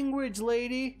your language,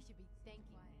 lady. You should be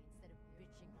thanking me instead of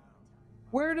bitching all the time.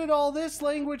 Where did all this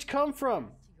language come from?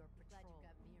 To your patrol.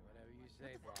 Whatever you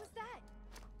say, What boss. was that?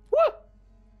 What?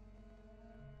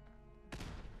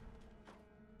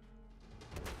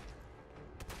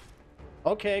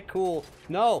 Okay, cool.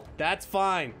 No, that's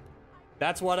fine.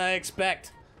 That's what I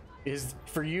expect, is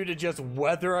for you to just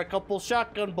weather a couple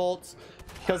shotgun bolts.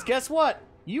 Because guess what?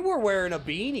 You were wearing a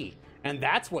beanie, and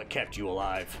that's what kept you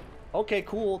alive. Okay,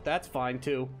 cool. That's fine,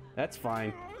 too. That's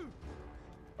fine.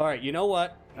 All right, you know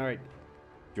what? All right.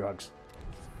 Drugs.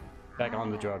 Back on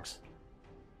the drugs.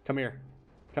 Come here.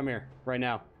 Come here. Right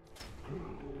now.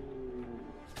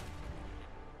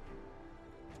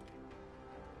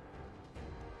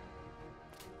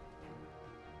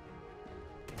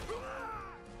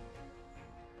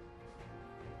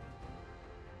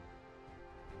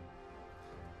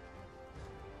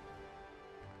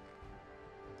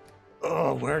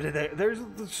 Oh, where did they... There's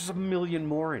a million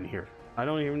more in here. I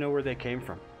don't even know where they came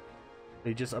from.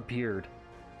 They just appeared.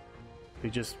 They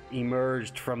just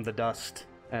emerged from the dust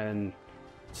and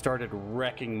started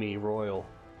wrecking me royal.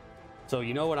 So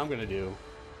you know what I'm gonna do?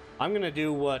 I'm gonna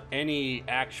do what any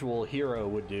actual hero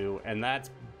would do, and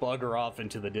that's bugger off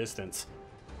into the distance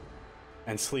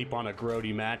and sleep on a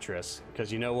grody mattress.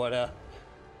 Because you know what,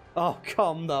 oh,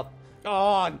 come the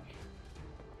on!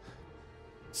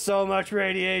 So much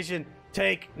radiation.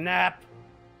 Take nap.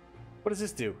 What does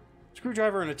this do?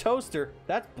 Screwdriver and a toaster?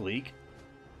 That's bleak.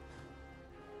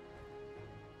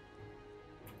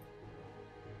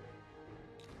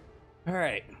 All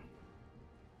right.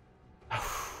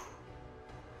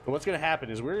 But what's gonna happen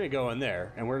is we're gonna go in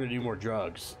there and we're gonna do more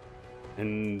drugs,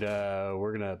 and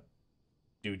we're gonna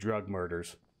do drug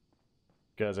murders,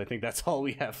 because I think that's all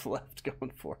we have left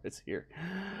going for us here.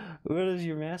 What does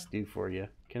your mask do for you?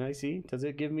 Can I see? Does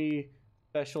it give me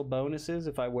special bonuses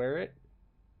if I wear it?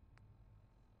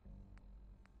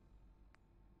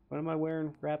 What am I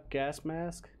wearing? Wrap gas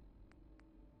mask?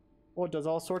 Oh, it does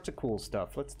all sorts of cool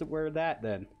stuff. Let's wear that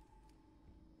then.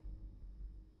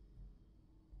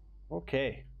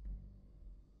 Okay.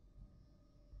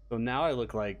 So now I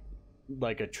look like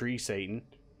a tree Satan.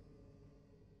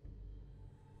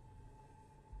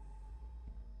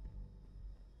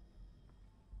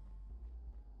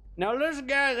 Now listen,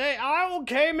 guys. Hey, I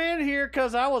came in here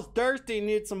because I was thirsty and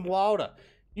need some water.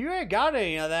 You ain't got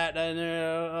any of that,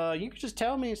 and you can just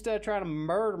tell me instead of trying to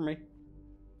murder me.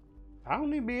 I don't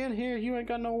need to be in here. You ain't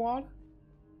got no water.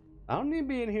 I don't need to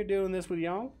be in here doing this with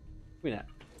y'all. Give me that.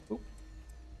 Oop.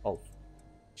 Oh,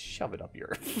 shove it up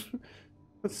your.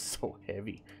 It's so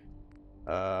heavy.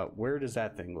 Where does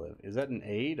that thing live? Is that an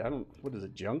aid? I don't. What is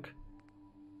it? Junk?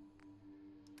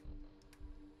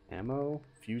 Ammo?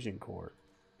 Fusion core.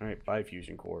 All right, buy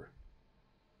fusion core.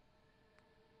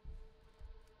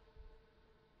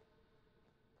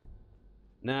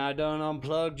 Now I done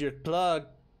unplugged your plug.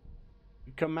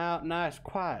 You come out nice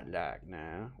quiet like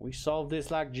now. We solve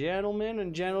this like gentlemen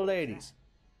and gentle ladies.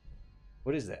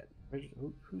 What is that?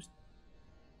 Who's...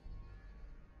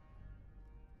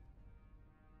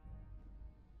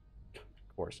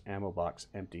 Of course, ammo box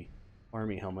empty.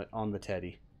 Army helmet on the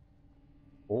teddy.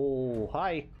 Oh,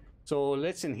 hi. So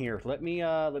listen here. Let me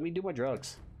do my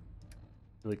drugs.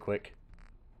 Really quick.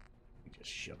 Just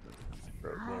shove them in my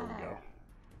throat. There we go.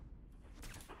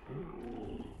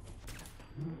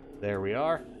 There we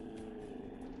are.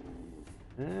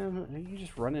 And you're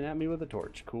just running at me with a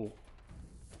torch. Cool.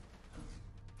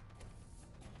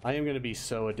 I am going to be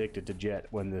so addicted to Jet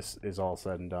when this is all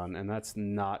said and done, and that's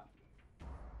not...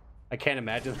 I can't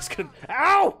imagine this could...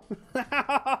 Ow!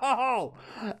 Ow!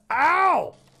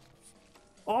 Ow!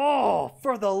 Oh,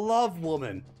 for the love,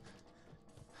 woman.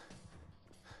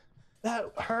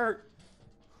 That hurt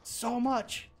so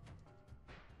much.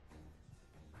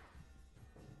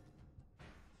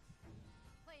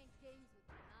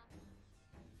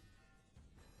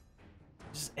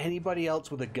 Just anybody else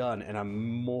with a gun, and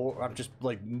I'm just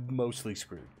like mostly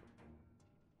screwed.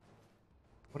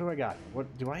 What do I got?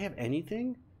 What do I have?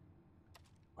 Anything?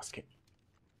 Musket.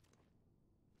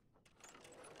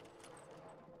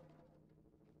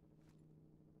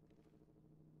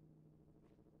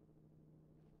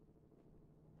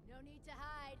 No need to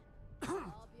hide.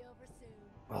 I'll be over soon.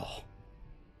 Oh.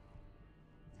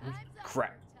 Time's up,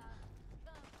 Crap.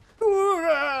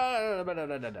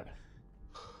 Murtaugh.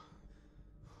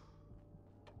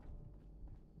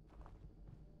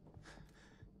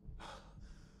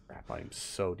 Crap, I am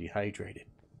so dehydrated.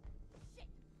 Shit,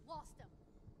 lost him.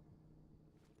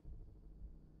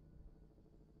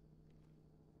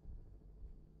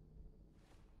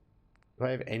 Do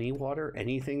I have any water?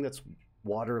 Anything that's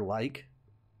water-like?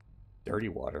 Dirty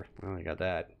water. Oh, I got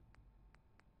that.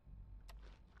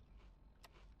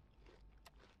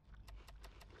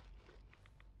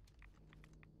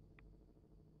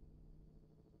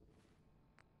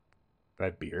 Do I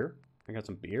have beer? I got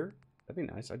some beer? That'd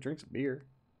be nice. I'd drink some beer.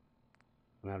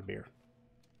 I'm out of beer.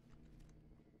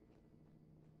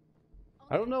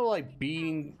 I don't know, like,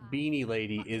 Beanie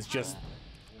Lady is just...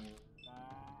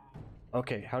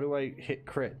 Okay, how do I hit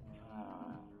crit?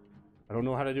 I don't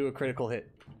know how to do a critical hit.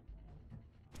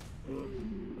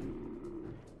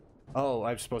 Oh,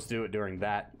 I'm supposed to do it during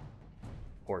that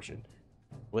portion.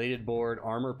 Bladed board,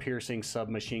 armor piercing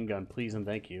submachine gun, please and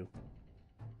thank you.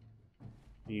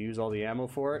 You use all the ammo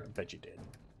for it? Bet you did.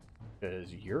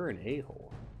 Because you're an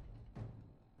a-hole.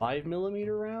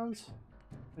 5mm rounds?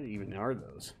 What even are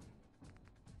those?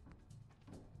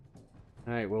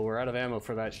 Alright, well, we're out of ammo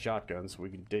for that shotgun, so we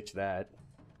can ditch that.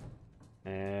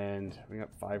 And we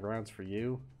got 5 rounds for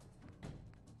you.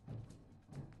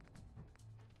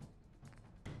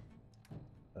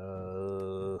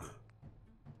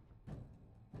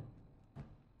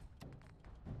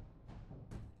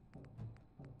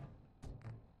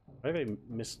 I have a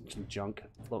missing junk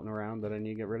floating around that I need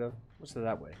to get rid of. What's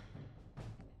that way?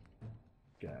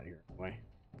 Get out of here. Way.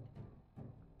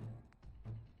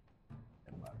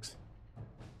 $10.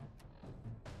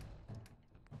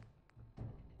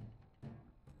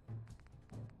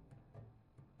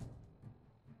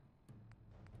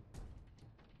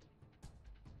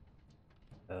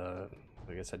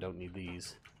 I guess I don't need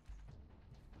these.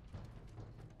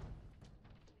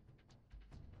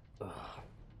 Ugh.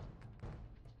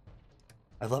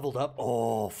 I leveled up.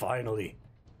 Oh, finally.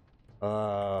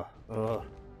 All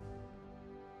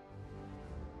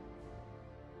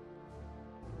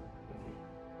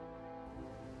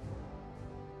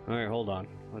right, hold on.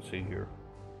 Let's see here.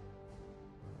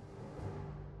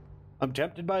 I'm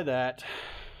tempted by that.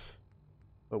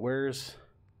 But where's...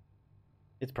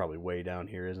 It's probably way down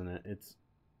here, isn't it? It's...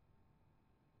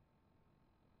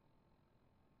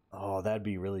 Oh, that'd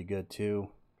be really good, too.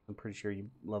 I'm pretty sure you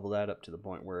level that up to the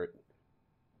point where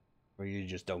you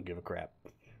just don't give a crap.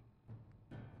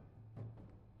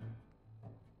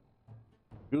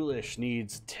 Ghoulish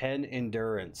needs 10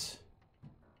 endurance.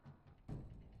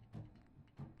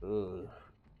 Ugh.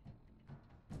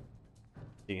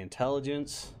 The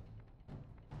intelligence.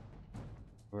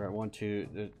 We're at 1,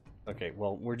 2. Okay,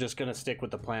 well, we're just gonna stick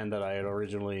with the plan that I had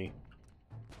originally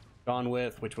gone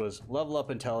with, which was level up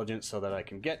intelligence so that I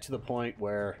can get to the point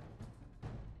where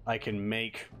I can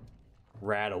make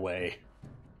Radaway.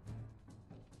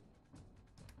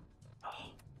 Oh,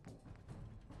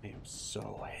 I am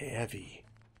so heavy.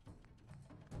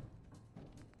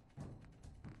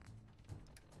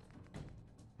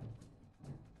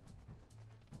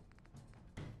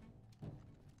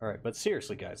 All right, but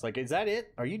seriously, guys, like, is that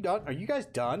it? Are you done? Are you guys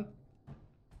done?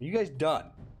 Are you guys done?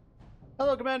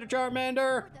 Hello, Commander Charmander.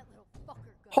 Where'd that little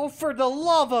fucker go? Oh, for the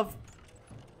love of...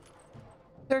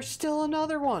 There's still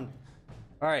another one.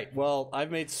 All right, well, I've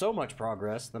made so much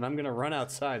progress that I'm going to run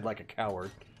outside like a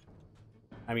coward.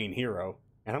 I mean, hero.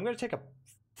 And I'm going to take a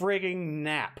frigging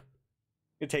nap.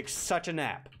 It takes such a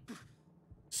nap.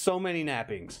 So many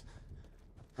nappings.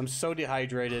 I'm so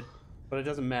dehydrated, but it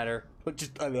doesn't matter. But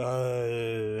just let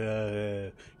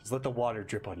the water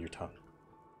drip on your tongue.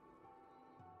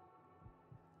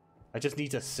 I just need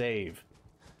to save.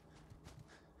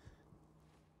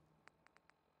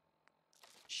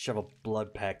 Shove a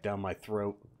blood pack down my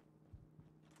throat.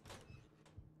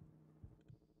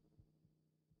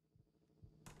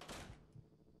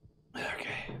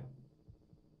 Okay.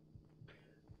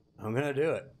 I'm gonna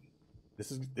do it.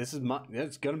 This is my,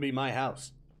 it's gonna be my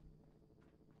house.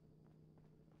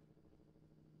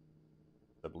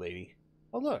 What's up, lady?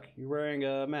 Oh look, you're wearing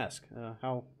a mask.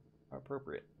 How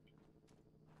appropriate.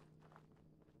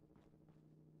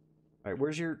 Alright,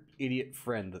 where's your idiot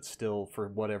friend that's still, for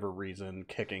whatever reason,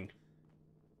 kicking?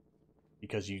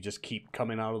 Because you just keep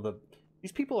coming out of the...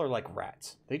 These people are like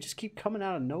rats. They just keep coming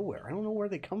out of nowhere. I don't know where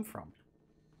they come from.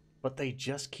 But they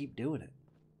just keep doing it.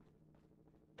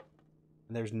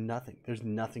 And there's nothing. There's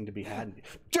nothing to be had.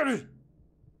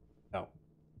 No.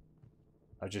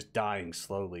 I was just dying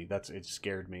slowly. It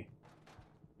scared me.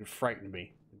 It frightened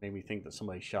me. It made me think that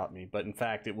somebody shot me. But in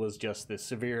fact, it was just this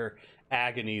severe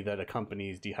agony that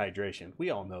accompanies dehydration.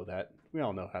 We all know that. We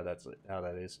all know how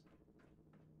that is.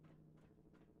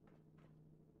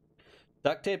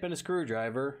 Duct tape and a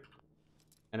screwdriver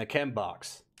and a chem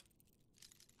box.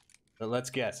 But let's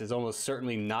guess, it's almost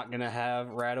certainly not going to have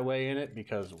Radaway in it,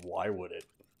 because why would it?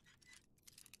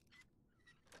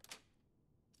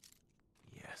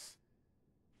 Yes.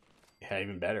 It had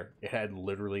even better. It had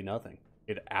literally nothing.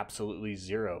 It had absolutely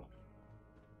zero.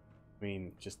 I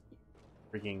mean, just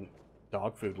freaking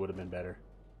dog food would have been better.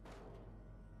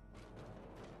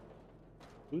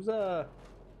 Who's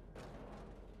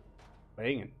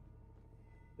banging?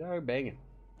 They're banging.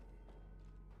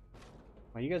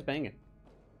 Why are you guys banging?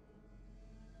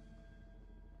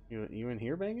 You in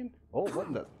here banging? Oh, what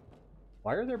in the...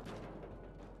 Why are there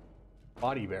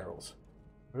body barrels?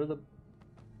 What are the...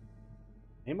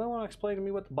 Anybody want to explain to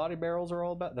me what the body barrels are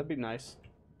all about? That'd be nice.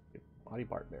 Body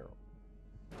part barrel.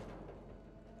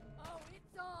 Oh,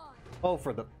 it's on. Oh,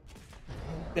 for the...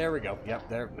 There we go. Yep,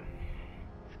 there.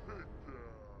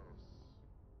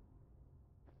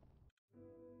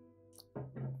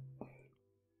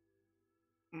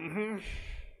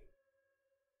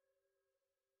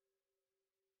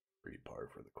 Pretty par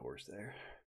for the course there.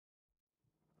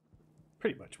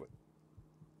 Pretty much what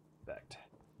expect.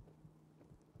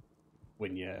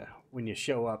 When you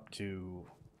show up to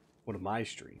one of my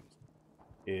streams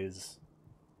is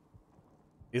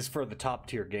for the top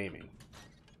tier gaming.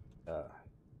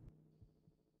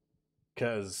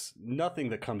 Because nothing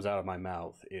that comes out of my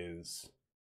mouth is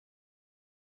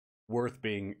worth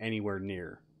being anywhere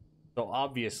near. So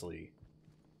obviously,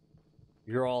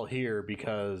 you're all here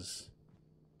because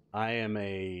I am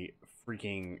a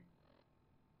freaking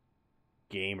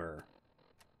gamer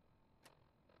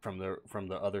from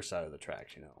the other side of the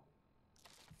tracks, you know.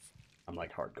 I'm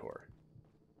like hardcore.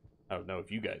 I don't know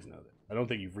if you guys know that. I don't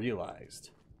think you've realized.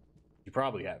 You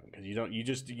probably haven't, because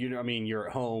I mean, you're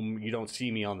at home, you don't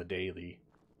see me on the daily.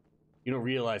 You don't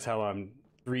realize how I'm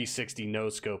 360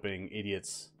 no-scoping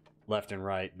idiots left and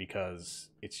right, because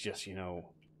it's just, you know,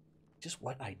 just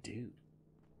what I do.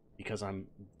 Because I'm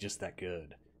just that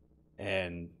good.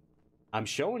 And I'm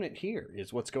showing it here,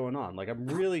 is what's going on. Like, I'm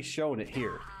really showing it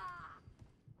here.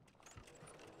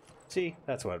 See?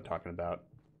 That's what I'm talking about.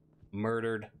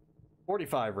 Murdered.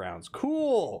 45 rounds.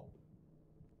 Cool!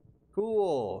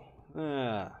 Cool.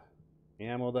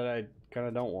 Ammo that I kind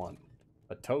of don't want.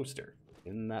 A toaster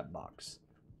in that box.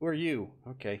 Who are you?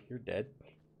 Okay, you're dead.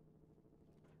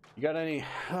 You got any?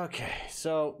 Okay,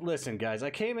 so listen, guys. I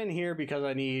came in here because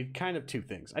I need kind of two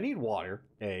things. I need water,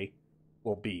 A.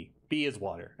 Well, B. B is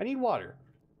water. I need water,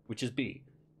 which is B.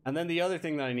 And then the other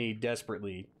thing that I need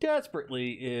desperately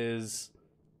is,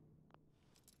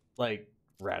 like,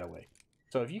 Radaway.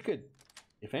 So if you could,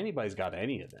 if anybody's got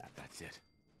any of that. That's it.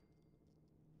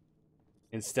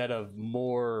 Instead of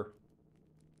more...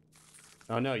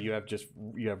 Oh, no, you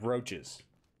have roaches.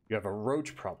 You have a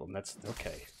roach problem. That's...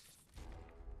 Okay.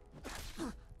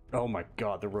 Oh my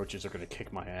god, the roaches are gonna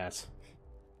kick my ass.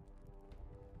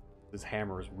 This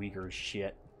hammer is weaker as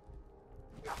shit.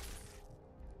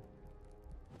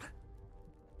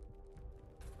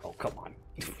 Oh, come on.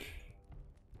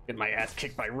 Get my ass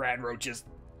kicked by rad roaches.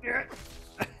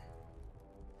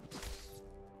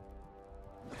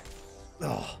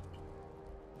 Oh.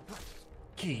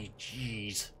 Gee,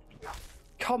 jeez.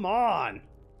 Come on!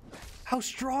 How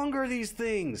strong are these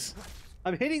things?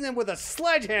 I'm hitting them with a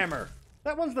sledgehammer!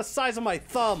 That one's the size of my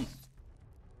thumb!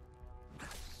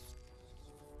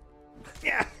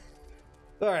 Yeah!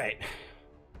 Alright.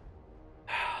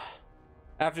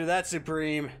 After that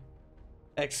supreme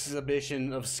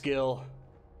exhibition of skill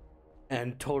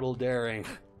and total daring.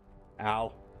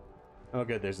 Ow. Oh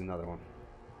good, there's another one.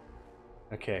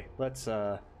 Okay, let's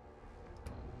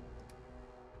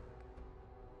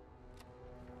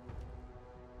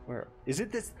where is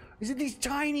it? Is it these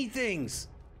tiny things?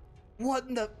 What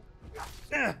in the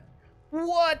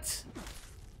what?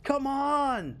 Come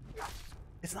on!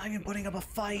 It's not even putting up a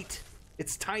fight.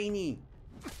 It's tiny.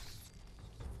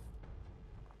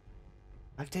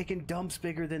 I've taken dumps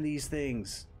bigger than these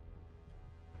things.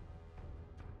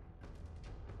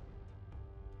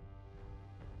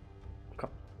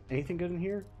 Anything good in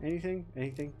here? Anything?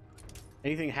 Anything?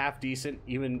 Anything half decent?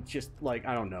 Even just like,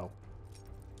 I don't know.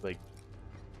 Like,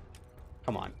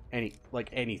 come on.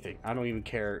 Anything. I don't even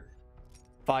care.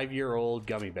 5-year-old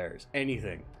gummy bears.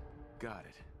 Anything. Got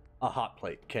it. A hot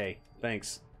plate. Okay.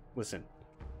 Thanks. Listen,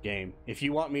 game. If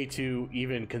you want me to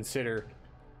even consider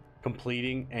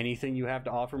completing anything you have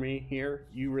to offer me here,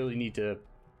 you really need to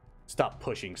stop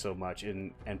pushing so much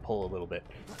and pull a little bit.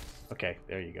 Okay,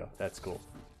 there you go. That's cool.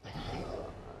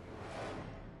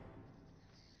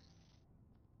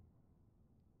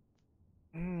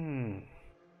 Mm.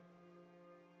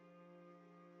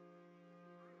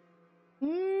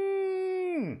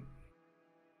 Mm.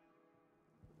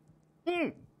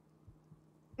 Mm.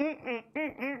 Mm.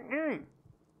 Mm.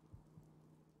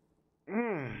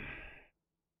 Mm.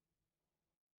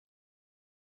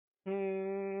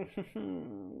 Mm.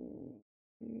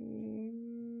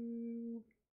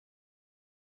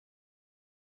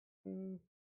 Mm.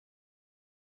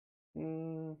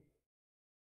 Mm.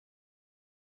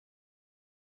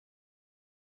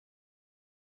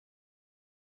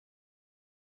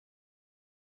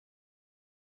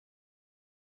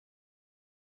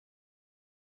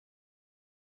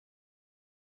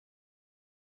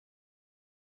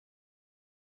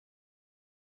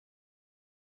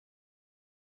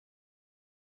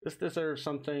 This deserves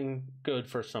something good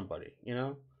for somebody, you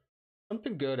know?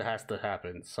 Something good has to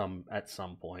happen at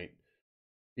some point.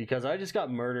 Because I just got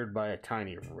murdered by a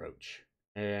tiny roach.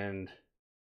 And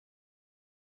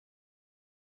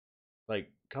like,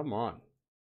 come on.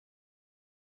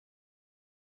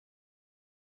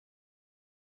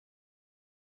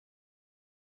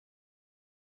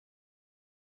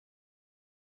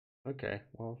 Okay,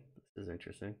 well, this is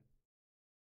interesting.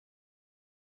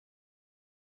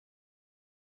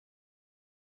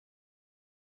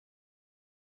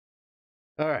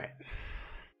 All right.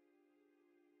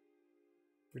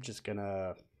 We're just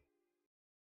gonna...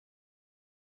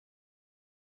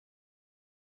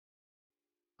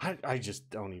 I just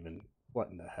don't even... What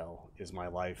in the hell is my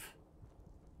life?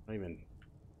 Not even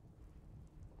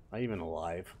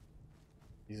alive.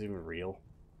 Is it even real?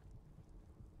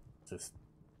 It's this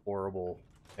horrible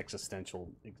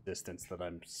existential existence that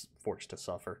I'm forced to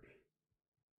suffer.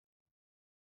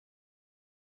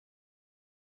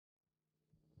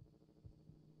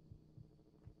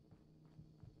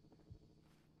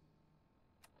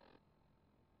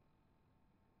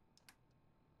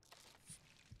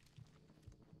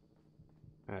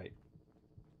 Alright.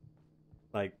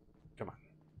 Like, come on.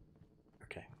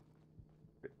 Okay.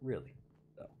 Really?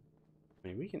 Though. I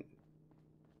mean, we can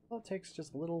Well, it takes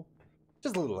just a little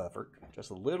effort. Just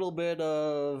a little bit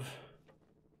of...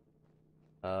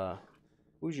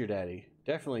 who's your daddy?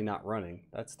 Definitely not running.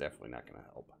 That's definitely not going to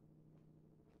help.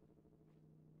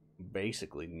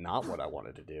 Basically not what I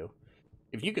wanted to do.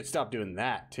 If you could stop doing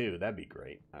that, too, that'd be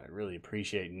great. I really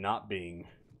appreciate not being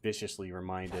viciously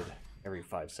reminded every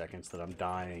 5 seconds that I'm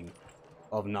dying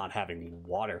of not having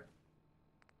water.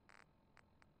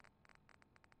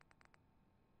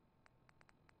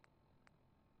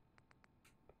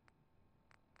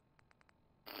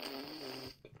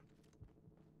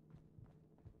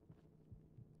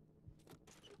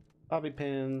 Bobby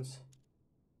pins.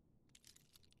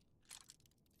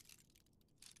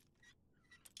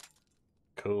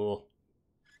 Cool.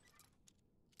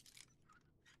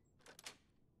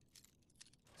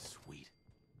 Sweet.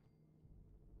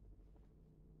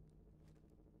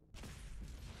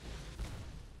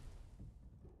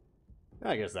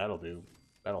 I guess that'll do.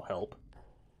 That'll help.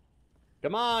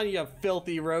 Come on, you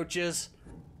filthy roaches.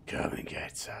 Come and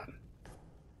get some.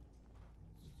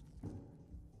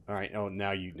 All right. Oh,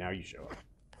 now you show up.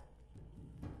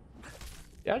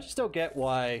 Yeah, I just don't get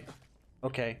why.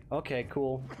 Okay. Okay.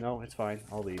 Cool. No, it's fine.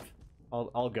 I'll leave.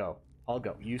 I'll go. I'll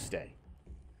go. You stay.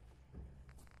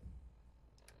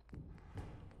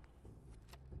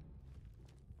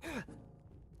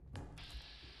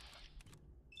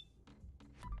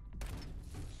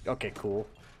 Okay. Cool.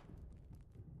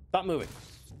 Stop moving.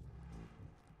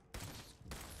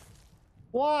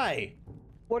 Why?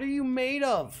 What are you made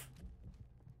of?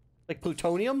 Like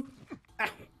plutonium? Ow.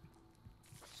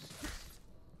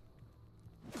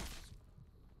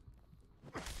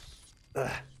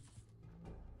 Ugh.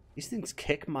 These things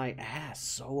kick my ass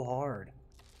so hard.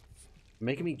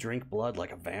 Making me drink blood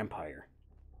like a vampire.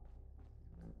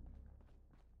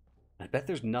 I bet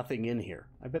there's nothing in here.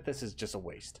 I bet this is just a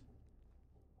waste.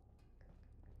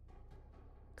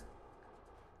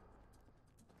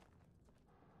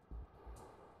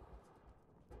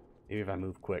 Maybe if I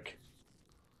move quick.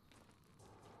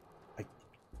 I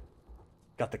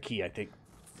got the key, I think,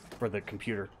 for the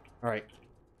computer. Alright.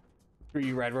 Screw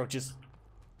you, rad roaches.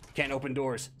 Can't open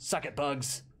doors. Suck it,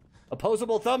 bugs.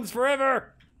 Opposable thumbs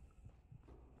forever!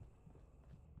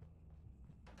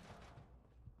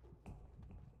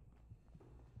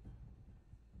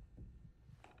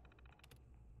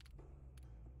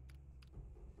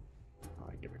 Oh,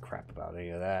 I give a crap about any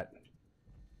of that.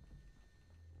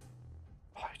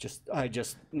 I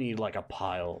just need like a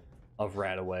pile of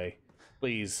Radaway.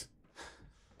 Please.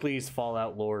 Please,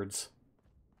 Fallout Lords.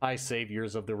 High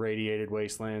saviors of the radiated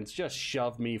wastelands. Just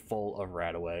shove me full of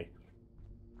Radaway.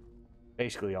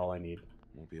 Basically all I need.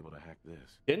 Won't be able to hack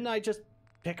this. Didn't I just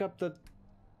pick up the...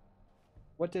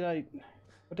 What did I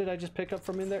just pick up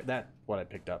from in there? That's what I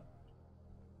picked up.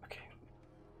 Okay.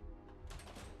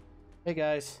 Hey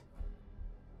guys.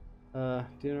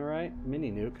 Doing alright?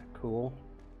 Mini nuke. Cool.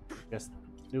 Guess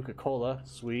Nuka-Cola,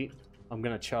 sweet. I'm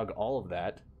gonna chug all of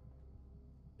that.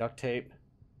 Duct tape,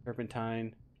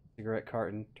 turpentine, cigarette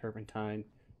carton, turpentine,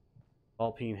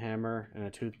 ball-peen hammer, and a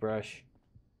toothbrush.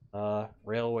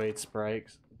 Railway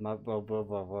spikes. Blah, blah, blah,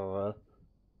 blah, blah.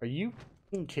 Are you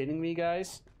kidding me,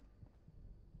 guys?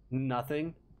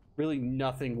 Nothing? Really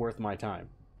nothing worth my time.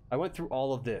 I went through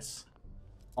all of this.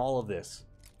 All of this.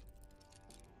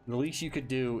 The least you could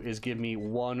do is give me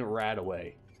one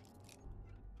Radaway.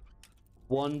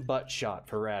 One butt shot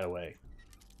for Radaway.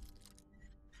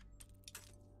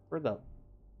 Where the...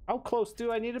 How close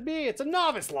do I need to be? It's a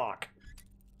novice lock!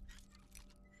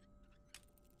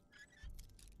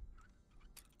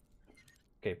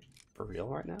 Okay, for real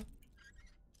right now?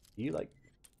 You, like,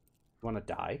 want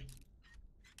to die?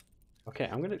 Okay,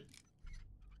 I'm gonna...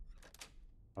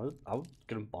 I'm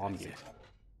gonna bomb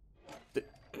you.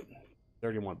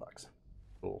 31 bucks.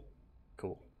 Cool.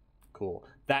 Cool. Cool.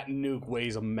 That nuke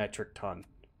weighs a metric ton.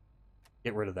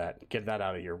 Get rid of that. Get that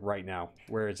out of here right now.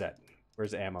 Where is that?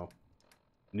 Where's the ammo?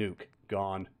 Nuke.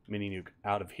 Gone. Mini nuke.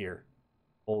 Out of here.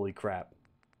 Holy crap.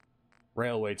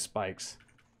 Railway spikes.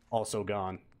 Also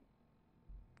gone.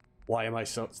 Why am I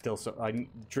still so... I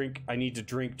need to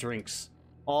drink drinks.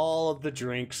 All of the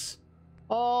drinks.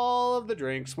 All of the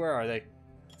drinks. Where are they?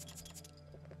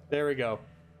 There we go.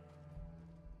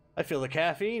 I feel the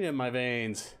caffeine in my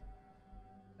veins.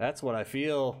 That's what I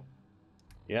feel.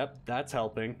 Yep, that's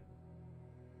helping.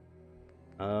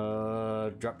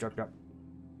 Drop.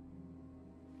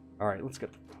 Alright, let's go.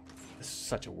 This is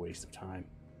such a waste of time.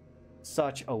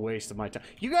 Such a waste of my time.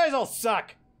 You guys all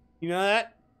suck! You know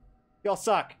that? Y'all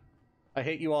suck. I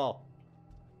hate you all.